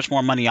so much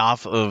more money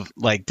off of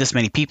like this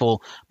many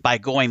people by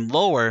going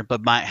lower,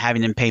 but by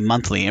having them pay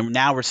monthly. And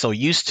now we're so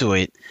used to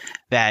it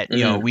that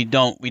we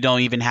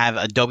don't even have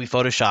Adobe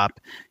Photoshop.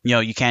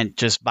 You can't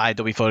just buy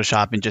Adobe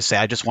Photoshop and just say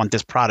I just want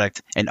this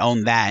product and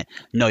own that.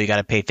 No, you got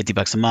to pay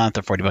 $50 a month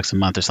or $40 a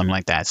month or something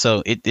like that.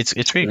 So it's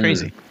pretty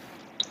crazy.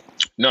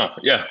 No,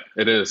 yeah,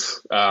 it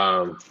is.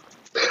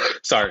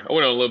 Sorry, I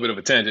went on a little bit of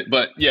a tangent,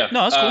 but yeah,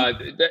 no, that's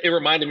cool. It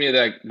reminded me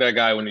of that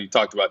guy when you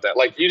talked about that.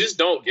 Like, you just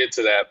don't get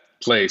to that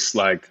place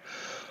like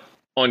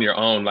on your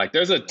own. Like,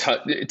 there's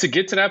to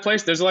get to that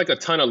place, there's like a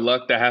ton of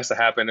luck that has to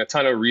happen, a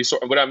ton of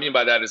resource. What I mean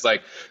by that is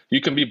like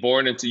you're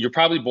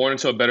probably born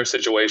into a better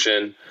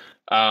situation.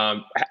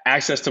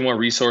 Access to more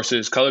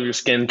resources, color of your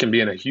skin can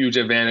be a huge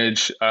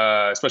advantage,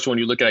 especially when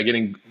you look at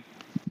getting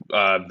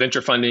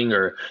venture funding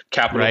or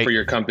capital for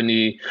your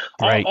company,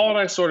 all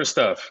that sort of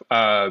stuff.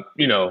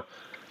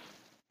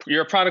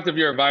 You're a product of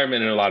your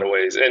environment in a lot of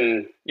ways.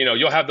 And,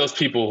 you'll have those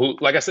people who,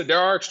 like I said, there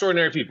are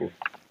extraordinary people.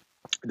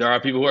 There are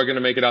people who are going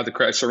to make it out the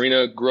crash.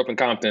 Serena grew up in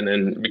Compton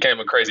and became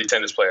a crazy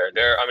tennis player.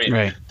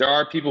 There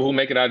are people who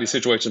make it out of these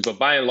situations. But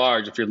by and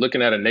large, if you're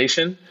looking at a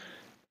nation,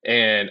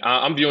 and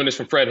I'm viewing this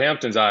from Fred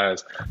Hampton's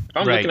eyes,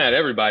 I'm looking at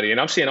everybody and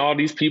I'm seeing all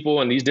these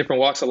people in these different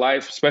walks of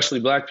life, especially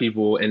Black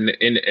people, and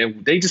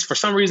they just for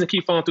some reason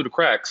keep falling through the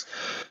cracks.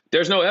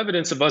 There's no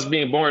evidence of us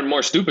being born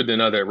more stupid than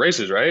other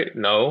races, right?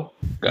 No.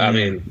 I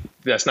mean,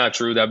 that's not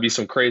true. That'd be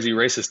some crazy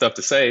racist stuff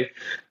to say.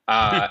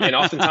 And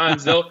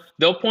oftentimes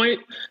they'll point,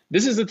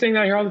 this is the thing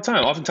I hear all the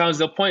time. Oftentimes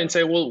they'll point and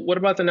say, well, what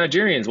about the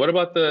Nigerians? What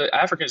about the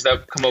Africans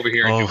that come over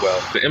here and do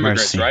well? The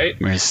immigrants, right?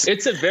 Mercy.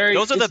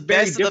 Those are the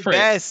best of the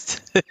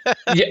best.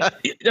 Yeah,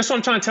 that's what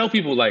I'm trying to tell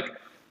people. Like,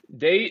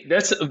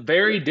 that's a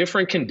very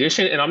different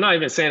condition. And I'm not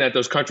even saying that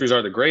those countries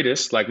are the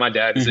greatest. Like, my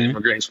dad is an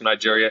immigrant, he's from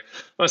Nigeria.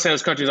 I'm not saying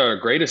those countries are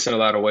the greatest in a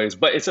lot of ways,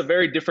 but it's a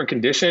very different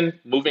condition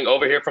moving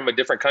over here from a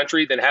different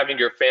country than having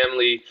your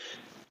family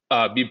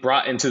be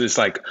brought into this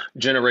like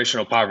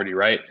generational poverty,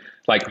 right?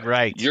 Like,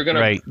 you're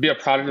going to be a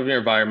product of your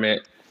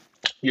environment.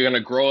 You're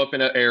going to grow up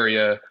in an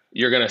area.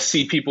 You're going to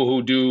see people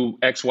who do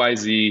X, Y,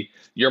 Z.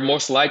 Your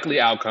most likely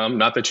outcome,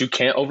 not that you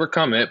can't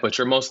overcome it, but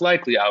your most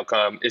likely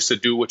outcome is to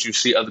do what you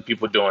see other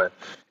people doing.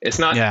 It's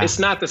not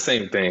the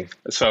same thing.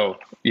 So,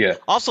 yeah.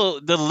 Also,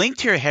 the link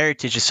to your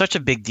heritage is such a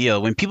big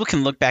deal. When people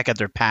can look back at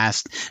their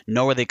past,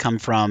 know where they come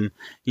from,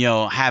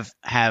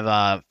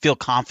 feel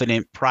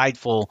confident,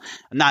 prideful,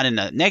 not in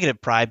a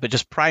negative pride, but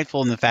just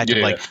prideful in the fact of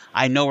like,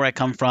 I know where I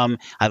come from.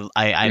 I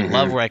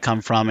love where I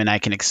come from, and I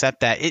can accept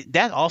that.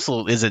 That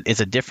also is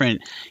a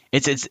different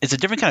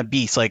kind of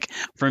beast. Like,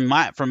 from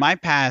my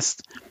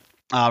past,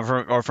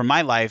 from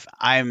my life,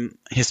 I'm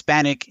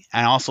Hispanic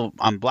and also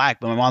I'm Black,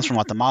 but my mom's from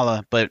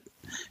Guatemala, but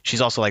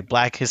she's also like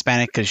Black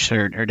Hispanic because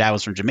her dad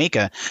was from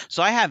Jamaica.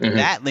 So I have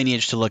that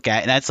lineage to look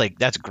at, and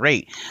that's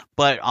great.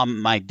 But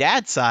on my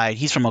dad's side,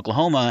 he's from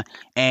Oklahoma,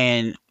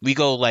 and we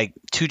go like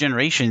 2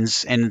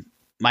 generations, and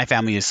my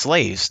family is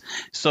slaves.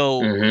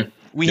 So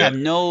we have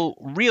no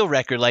real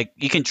record. Like,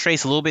 you can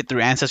trace a little bit through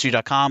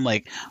Ancestry.com,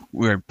 like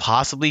we're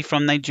possibly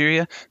from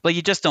Nigeria, but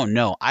you just don't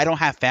know. I don't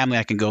have family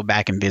I can go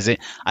back and visit.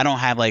 I don't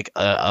have like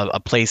a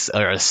place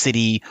or a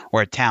city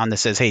or a town that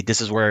says, hey, this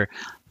is where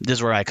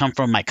I come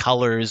from, my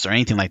colors or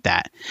anything like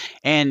that.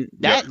 And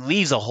that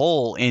leaves a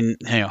hole in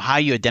how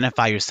you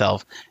identify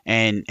yourself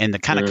and the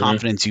kind of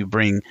confidence you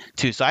bring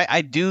to. So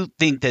I do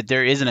think that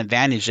there is an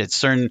advantage that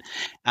certain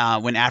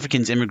when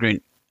Africans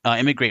immigrate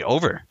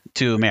over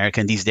to America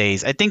in these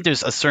days. I think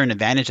there's a certain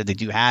advantage that they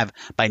do have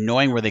by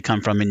knowing where they come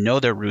from and know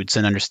their roots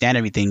and understand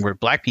everything, where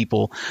Black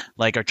people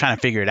like are trying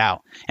to figure it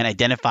out and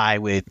identify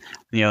with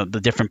the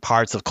different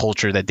parts of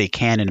culture that they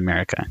can in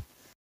America.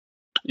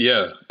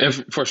 Yeah, and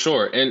for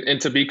sure.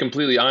 And to be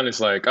completely honest,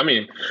 like, I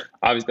mean,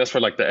 obviously that's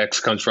where like the X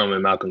comes from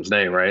in Malcolm's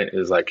name, right?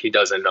 Is like, he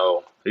doesn't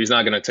know. He's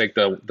not going to take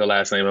the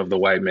last name of the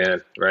white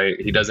man, right?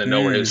 He doesn't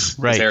know where his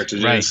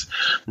heritage is.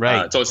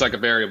 Right. So it's like a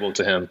variable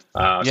to him.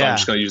 So I'm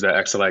just going to use that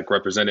X to like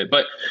represent it.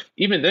 But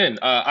even then,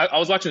 I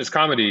was watching this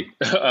comedy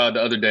the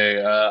other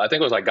day. I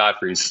think it was like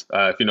Godfrey's,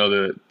 if you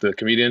know the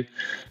comedian.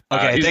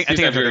 Okay, he's I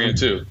think Nigerian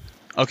too.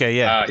 Okay,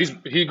 yeah.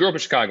 He grew up in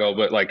Chicago,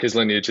 but like his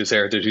lineage, his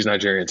heritage, he's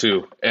Nigerian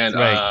too.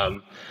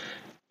 And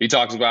he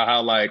talks about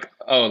how like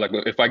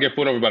if I get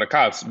pulled over by the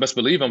cops, best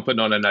believe I'm putting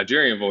on a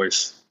Nigerian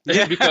voice.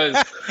 Because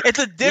it's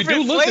a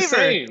different flavor.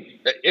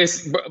 The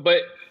same.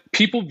 But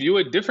people view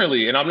it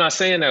differently. And I'm not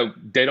saying that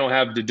they don't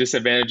have the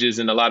disadvantages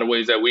in a lot of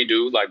ways that we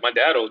do. Like, my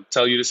dad will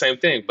tell you the same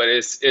thing, but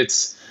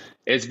it's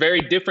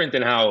very different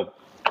than how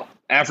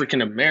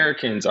African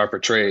Americans are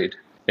portrayed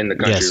in the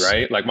country,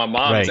 right? Like, my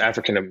mom is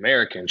African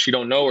American. She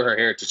don't know where her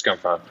heritage come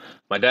from.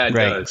 My dad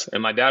does.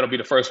 And my dad will be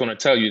the first one to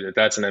tell you that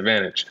that's an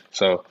advantage.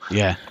 So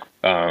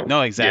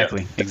no,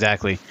 exactly.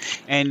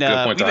 And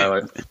good point to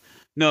highlight.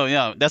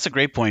 No, that's a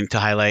great point to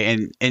highlight,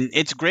 and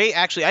it's great.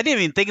 Actually, I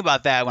didn't even think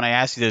about that when I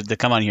asked you to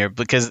come on here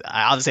because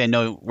obviously I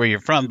know where you're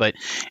from, but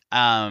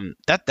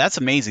that's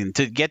amazing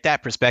to get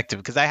that perspective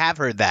because I have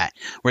heard that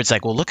where it's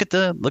like, well, look at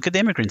the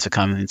immigrants that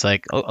come, and it's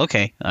like, oh,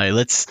 okay, all right,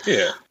 let's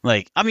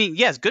like, I mean,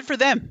 yes, good for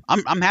them.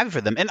 I'm happy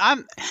for them, and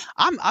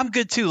I'm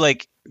good too.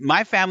 Like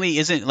my family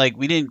isn't like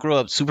we didn't grow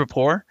up super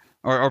poor.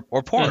 Or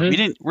poor.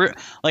 Mm-hmm. We're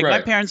like Right.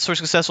 my parents were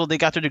successful. They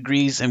got their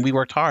degrees and we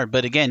worked hard.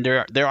 But again,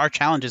 there are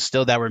challenges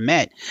still that were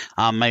met.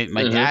 My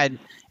dad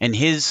and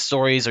his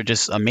stories are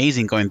just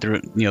amazing going through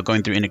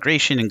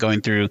integration and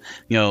going through,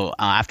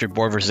 after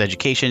board versus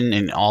education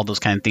and all those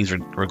kind of things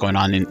were going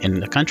on in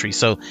the country.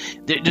 So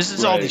there's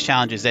just all these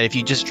challenges that if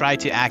you just try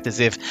to act as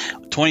if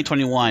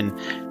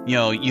 2021,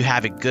 you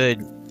have it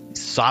good,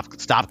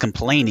 stop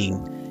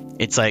complaining.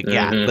 It's like,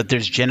 yeah, but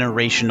there's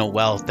generational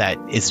wealth that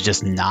is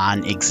just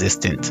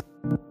non-existent.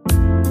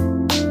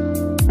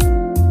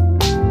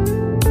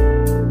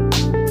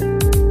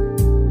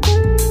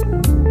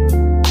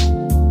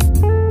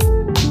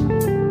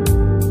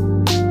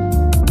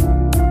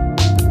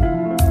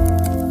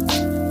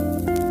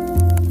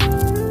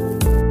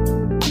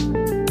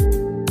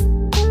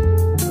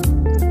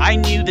 I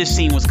knew this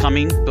scene was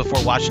coming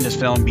before watching this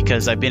film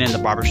because I've been in the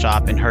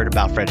barbershop and heard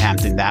about Fred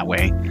Hampton that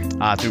way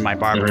through my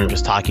barber,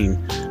 just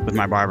talking with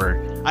my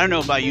barber. I don't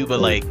know about you,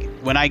 but like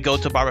when I go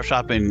to a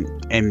barbershop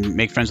and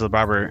make friends with a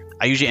barber,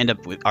 I usually end up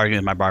arguing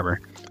with my barber.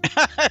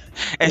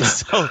 And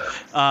so,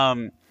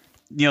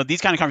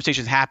 these kind of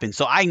conversations happen.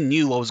 So I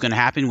knew what was going to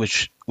happen,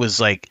 which was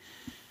like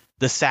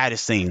the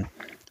saddest thing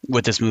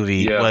with this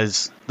movie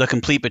was the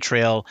complete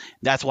betrayal.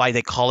 That's why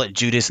they call it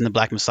Judas and the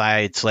Black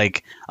Messiah. It's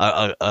like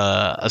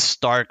a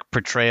stark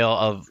portrayal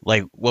of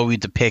like what we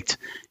depict,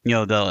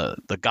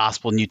 the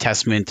gospel New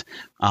Testament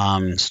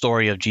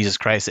story of Jesus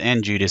Christ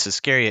and Judas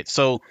Iscariot.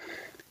 So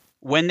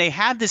when they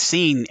have this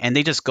scene and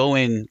they just go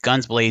in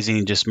guns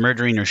blazing, just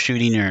murdering or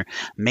shooting or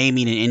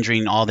maiming and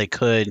injuring all they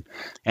could,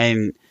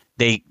 and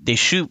they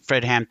shoot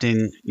Fred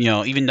Hampton,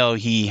 even though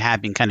he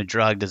had been kind of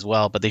drugged as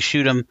well, but they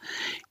shoot him.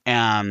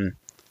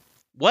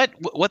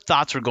 What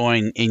thoughts were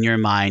going in your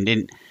mind?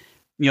 And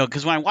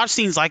because when I watch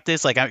scenes like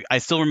this, like I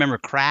still remember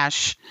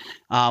Crash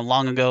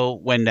long ago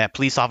when that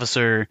police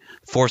officer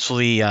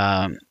forcefully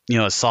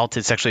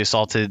sexually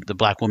assaulted the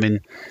black woman.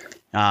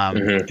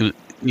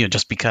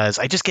 Just because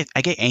I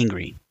get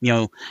angry.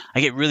 I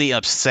get really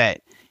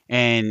upset,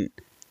 and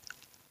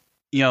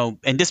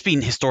and this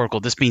being historical,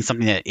 this being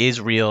something that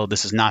is real,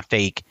 this is not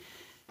fake.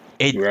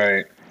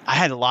 I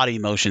had a lot of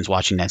emotions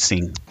watching that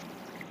scene.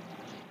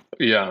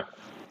 Yeah.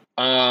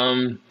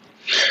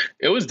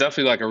 It was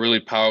definitely like a really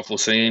powerful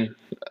scene.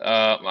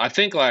 I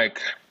think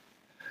like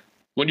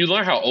when you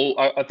learn how old,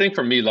 I think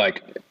for me,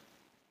 like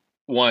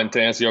one,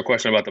 to answer your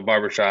question about the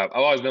barbershop,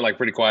 I've always been like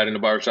pretty quiet in the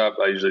barbershop.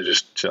 I usually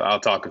just chill. I'll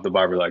talk if the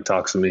barber like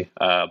talks to me.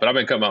 But I've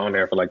been cutting my own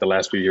hair for like the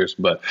last few years.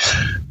 But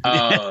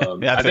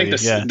I think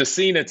the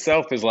scene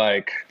itself is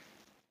like,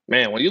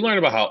 man, when you learn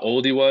about how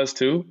old he was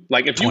too,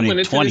 like if you went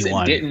into this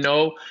and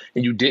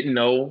you didn't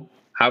know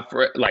how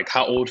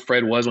old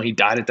Fred was when he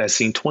died at that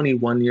scene,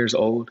 21 years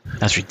old.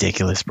 That's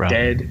ridiculous, bro.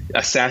 Dead,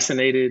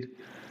 assassinated.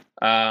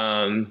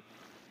 It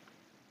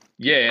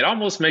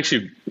almost makes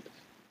you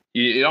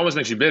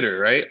bitter,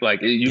 right?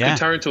 Like you can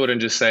turn to it and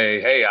just say,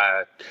 hey,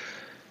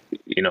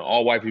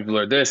 all white people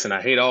are this and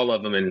I hate all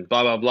of them and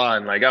blah, blah, blah.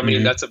 And like, I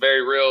mean, that's a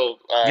very real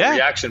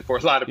reaction for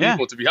a lot of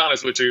people, to be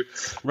honest with you.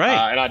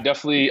 Right. And I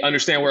definitely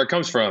understand where it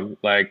comes from.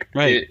 Like,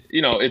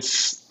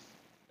 it's,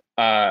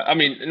 I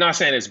mean, not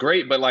saying it's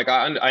great, but like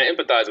I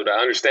empathize with it.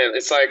 I understand.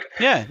 It's like,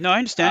 I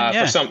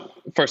understand.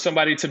 For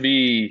somebody to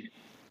be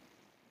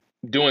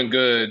doing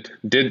good,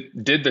 did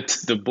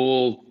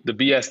the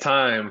BS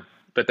time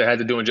that they had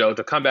to do in jail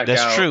to come back out.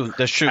 That's true. We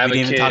didn't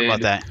even talk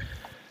about that.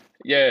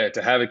 Yeah,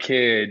 to have a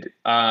kid,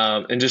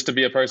 and just to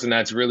be a person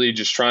that's really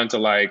just trying to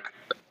like,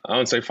 I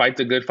don't say fight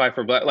the good fight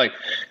for black. Like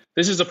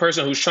this is a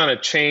person who's trying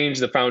to change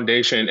the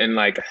foundation and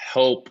like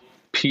help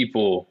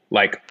people,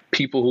 like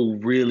people who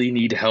really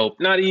need help.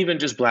 Not even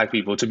just black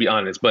people, to be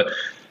honest, but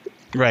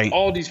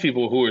all these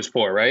people who are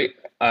poor, right?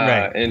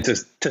 And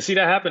to see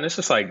that happen, it's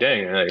just like,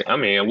 dang. Like, I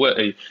mean, what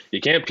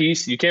you can't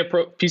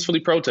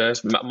peacefully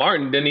protest.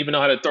 Martin didn't even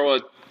know how to throw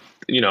a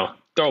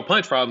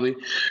punch, probably.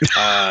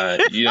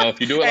 If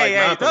you do it like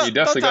Malcolm, you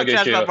definitely gonna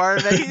get killed.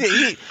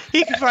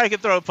 He probably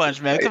could throw a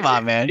punch, man. Come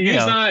on, man. He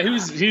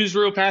was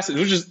real passive.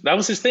 That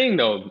was his thing,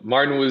 though.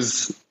 Martin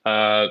was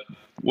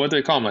what do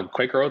they call him, like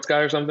Quaker Oats guy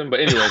or something? But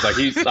anyways,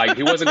 like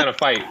he wasn't gonna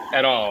fight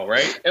at all,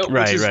 right?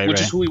 Which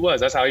is who he was.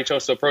 That's how he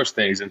chose to approach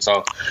things. And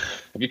so,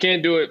 if you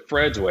can't do it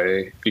Fred's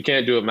way, if you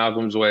can't do it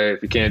Malcolm's way,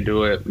 if you can't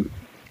do it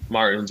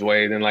Martin's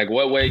way, then like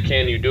what way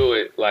can you do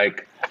it?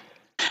 Like.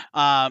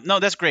 No,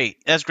 that's great.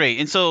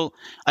 And so,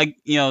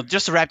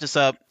 just to wrap this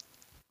up,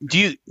 do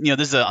you,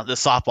 this is the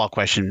softball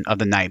question of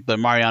the night, but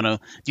Mariano,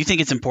 do you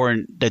think it's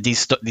important that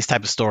these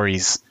type of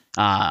stories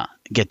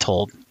get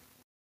told?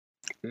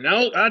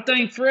 No, I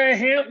think Fred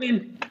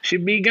Hampton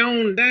should be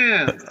going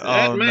down.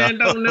 That man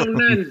don't know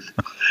nothing.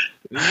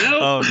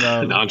 Nope. Oh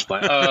no. No, I'm just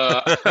playing.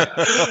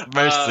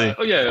 Mercy.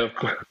 Oh yeah,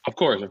 of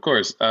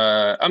course.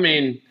 I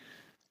mean,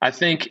 I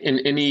think in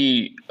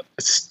any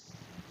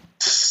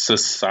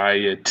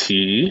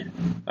society,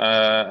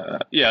 yeah,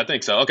 I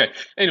think so. Okay.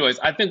 Anyways,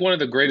 I think one of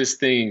the greatest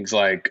things,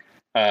 like,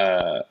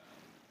 that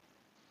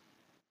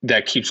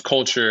keeps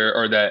culture,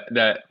 or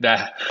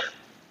that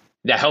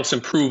helps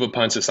improve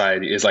upon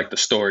society, is like the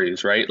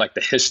stories, right? Like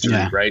the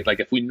history, right? Like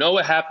if we know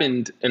what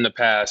happened in the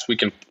past, we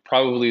can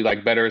probably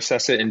like better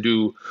assess it and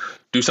do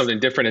something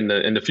different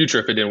in the future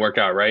if it didn't work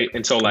out, right?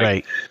 And so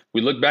like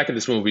we look back at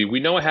this movie, we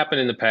know what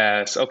happened in the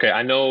past. Okay,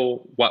 I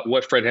know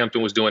what Fred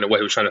Hampton was doing and what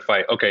he was trying to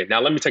fight. Okay,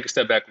 now let me take a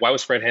step back. Why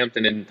was Fred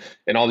Hampton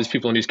and all these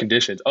people in these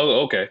conditions?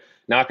 Oh, okay.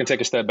 Now I can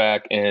take a step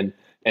back and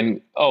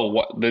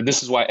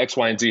this is why X,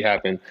 Y, and Z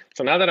happened.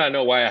 So now that I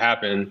know why it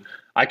happened,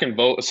 I can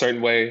vote a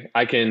certain way.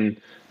 I can,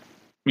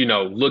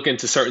 look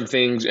into certain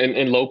things,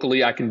 and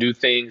locally I can do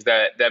things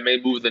that may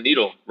move the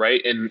needle,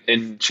 right?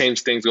 And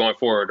change things going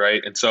forward,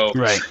 right? And so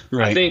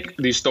I think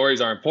these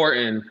stories are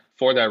important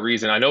for that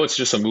reason. I know it's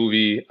just a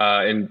movie,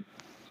 and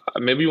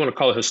maybe you want to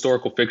call it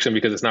historical fiction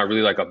because it's not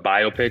really like a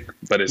biopic,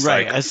 but it's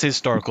like it's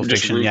historical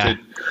fiction, rooted,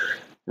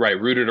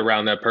 rooted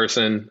around that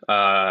person,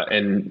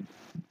 and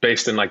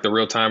based in like the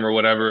real time or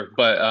whatever.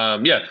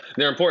 But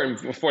they're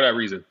important for that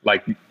reason.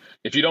 Like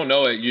if you don't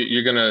know it,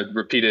 you're gonna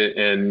repeat it,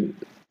 and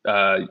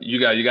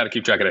you got to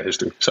keep track of that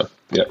history. So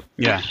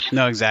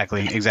no,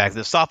 exactly.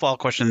 The softball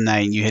question of the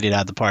night, and you hit it out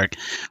of the park.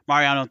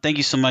 Mariano, thank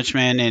you so much,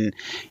 man. And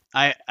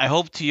I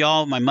hope to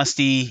y'all, my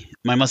musty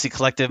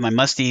collective, my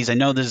musties, I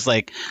know there's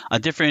like a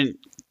different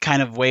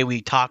kind of way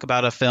we talk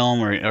about a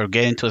film or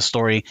get into a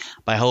story,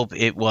 but I hope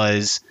it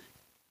was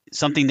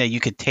something that you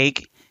could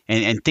take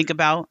and think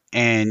about.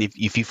 And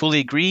if you fully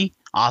agree,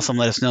 awesome,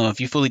 let us know. If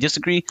you fully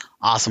disagree,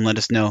 awesome, let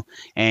us know.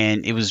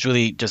 And it was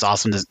really just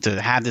awesome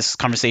to have this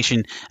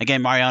conversation.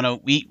 Again, Mariano,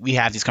 we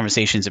have these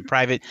conversations in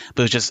private,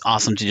 but it was just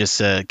awesome to just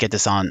get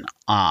this on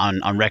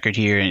record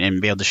here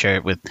and be able to share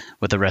it with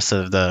the rest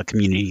of the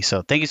community.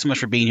 So thank you so much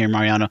for being here,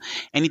 Mariano.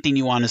 Anything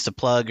you want us to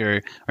plug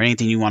or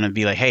anything you want to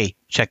be like, hey,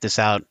 check this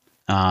out,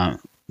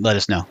 let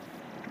us know.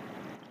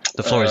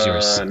 The floor is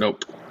yours.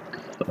 Nope.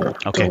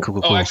 Okay,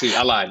 cool. Oh, actually,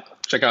 I lied.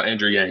 Check out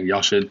Andrew Yang.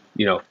 Y'all should,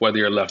 whether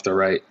you're left or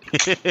right,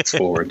 it's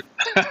forward.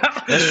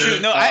 That's true.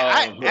 No,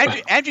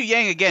 Andrew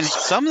Yang, again,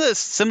 some of the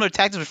similar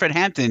tactics with Fred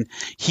Hampton,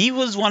 he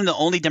was one of the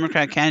only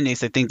Democratic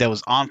candidates, I think, that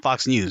was on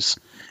Fox News,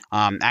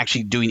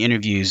 actually doing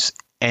interviews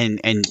and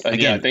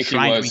again, I think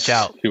trying to reach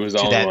out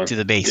to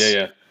the base.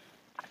 Yeah.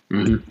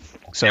 Mm-hmm.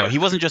 So he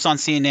wasn't just on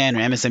CNN or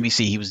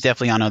MSNBC. He was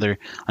definitely on other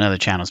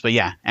channels. But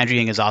yeah, Andrew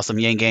Yang is awesome.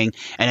 Yang Gang.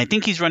 And I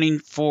think he's running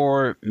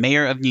for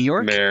mayor of New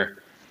York. Mayor.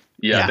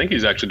 Yeah, I think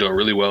he's actually doing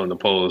really well in the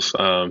polls.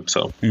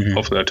 So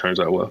hopefully that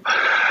turns out well.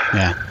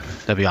 Yeah,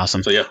 that'd be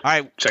awesome. So yeah, all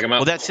right, check him out.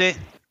 Well, that's it.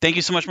 Thank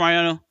you so much,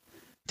 Mariano.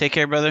 Take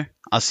care, brother.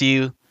 I'll see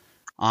you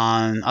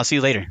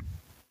later,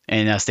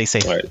 and stay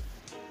safe. All right.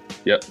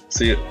 Yep.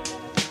 See you.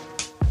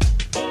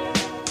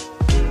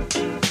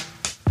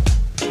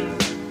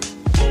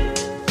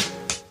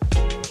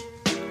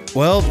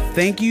 Well,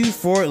 thank you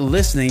for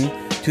listening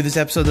to this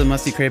episode of the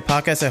Musty Creative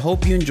Podcast. I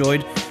hope you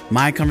enjoyed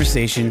my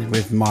conversation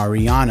with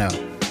Mariano.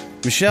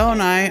 Michelle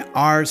and I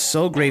are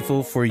so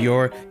grateful for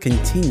your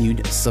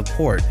continued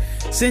support.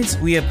 Since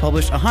we have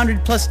published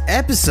 100 plus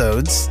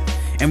episodes,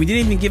 and we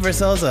didn't even give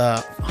ourselves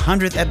a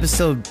 100th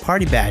episode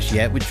party bash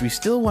yet, which we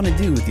still want to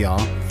do with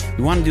y'all.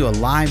 We want to do a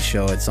live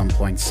show at some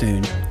point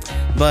soon.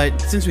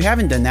 But since we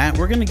haven't done that,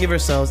 we're going to give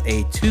ourselves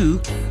a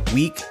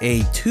two-week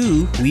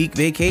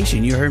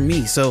vacation. You heard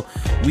me. So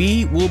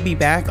we will be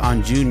back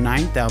on June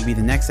 9th. That'll be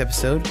the next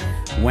episode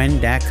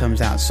when that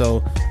comes out.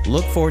 So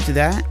look forward to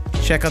that.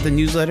 Check out the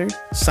newsletter,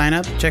 sign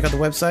up, check out the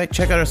website,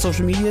 check out our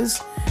social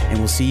medias, and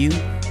we'll see you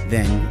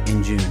then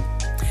in June.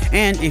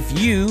 And if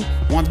you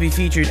want to be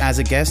featured as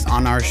a guest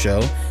on our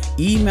show,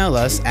 email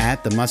us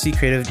at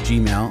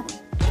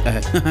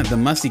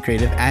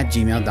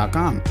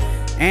themustycreative@gmail.com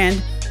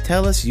and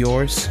tell us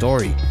your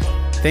story.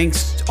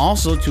 Thanks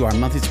also to our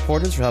monthly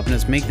supporters for helping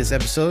us make this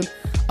episode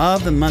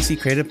of the Musty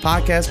Creative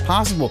Podcast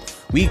possible.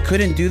 We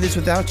couldn't do this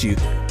without you.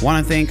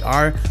 Want to thank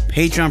our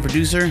Patreon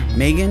producer,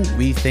 Megan.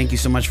 We thank you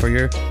so much for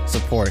your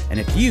support.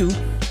 And if you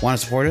want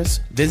to support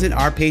us, visit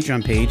our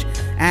Patreon page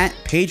at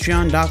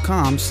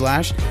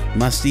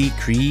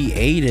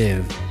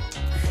patreon.com/mustycreative.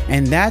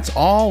 And that's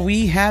all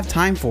we have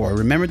time for.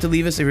 Remember to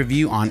leave us a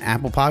review on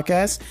Apple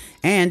Podcasts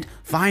and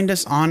find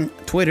us on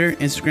Twitter,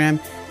 Instagram,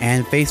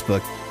 and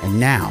Facebook. And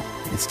now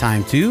it's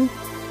time to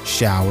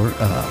shower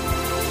up.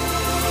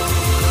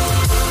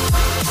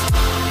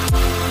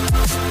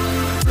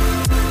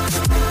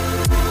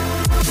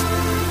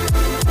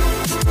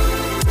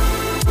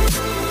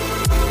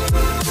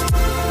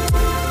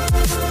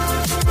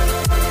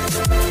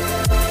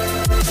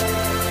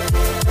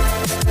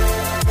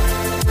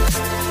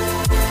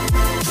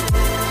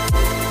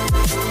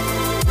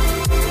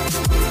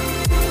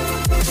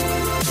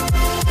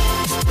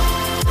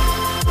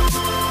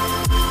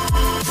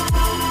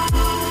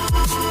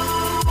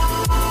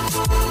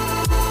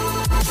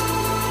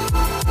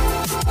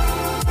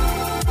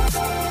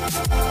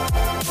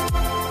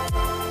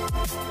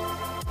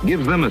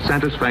 gives them a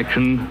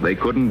satisfaction they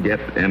couldn't get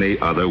any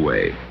other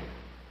way.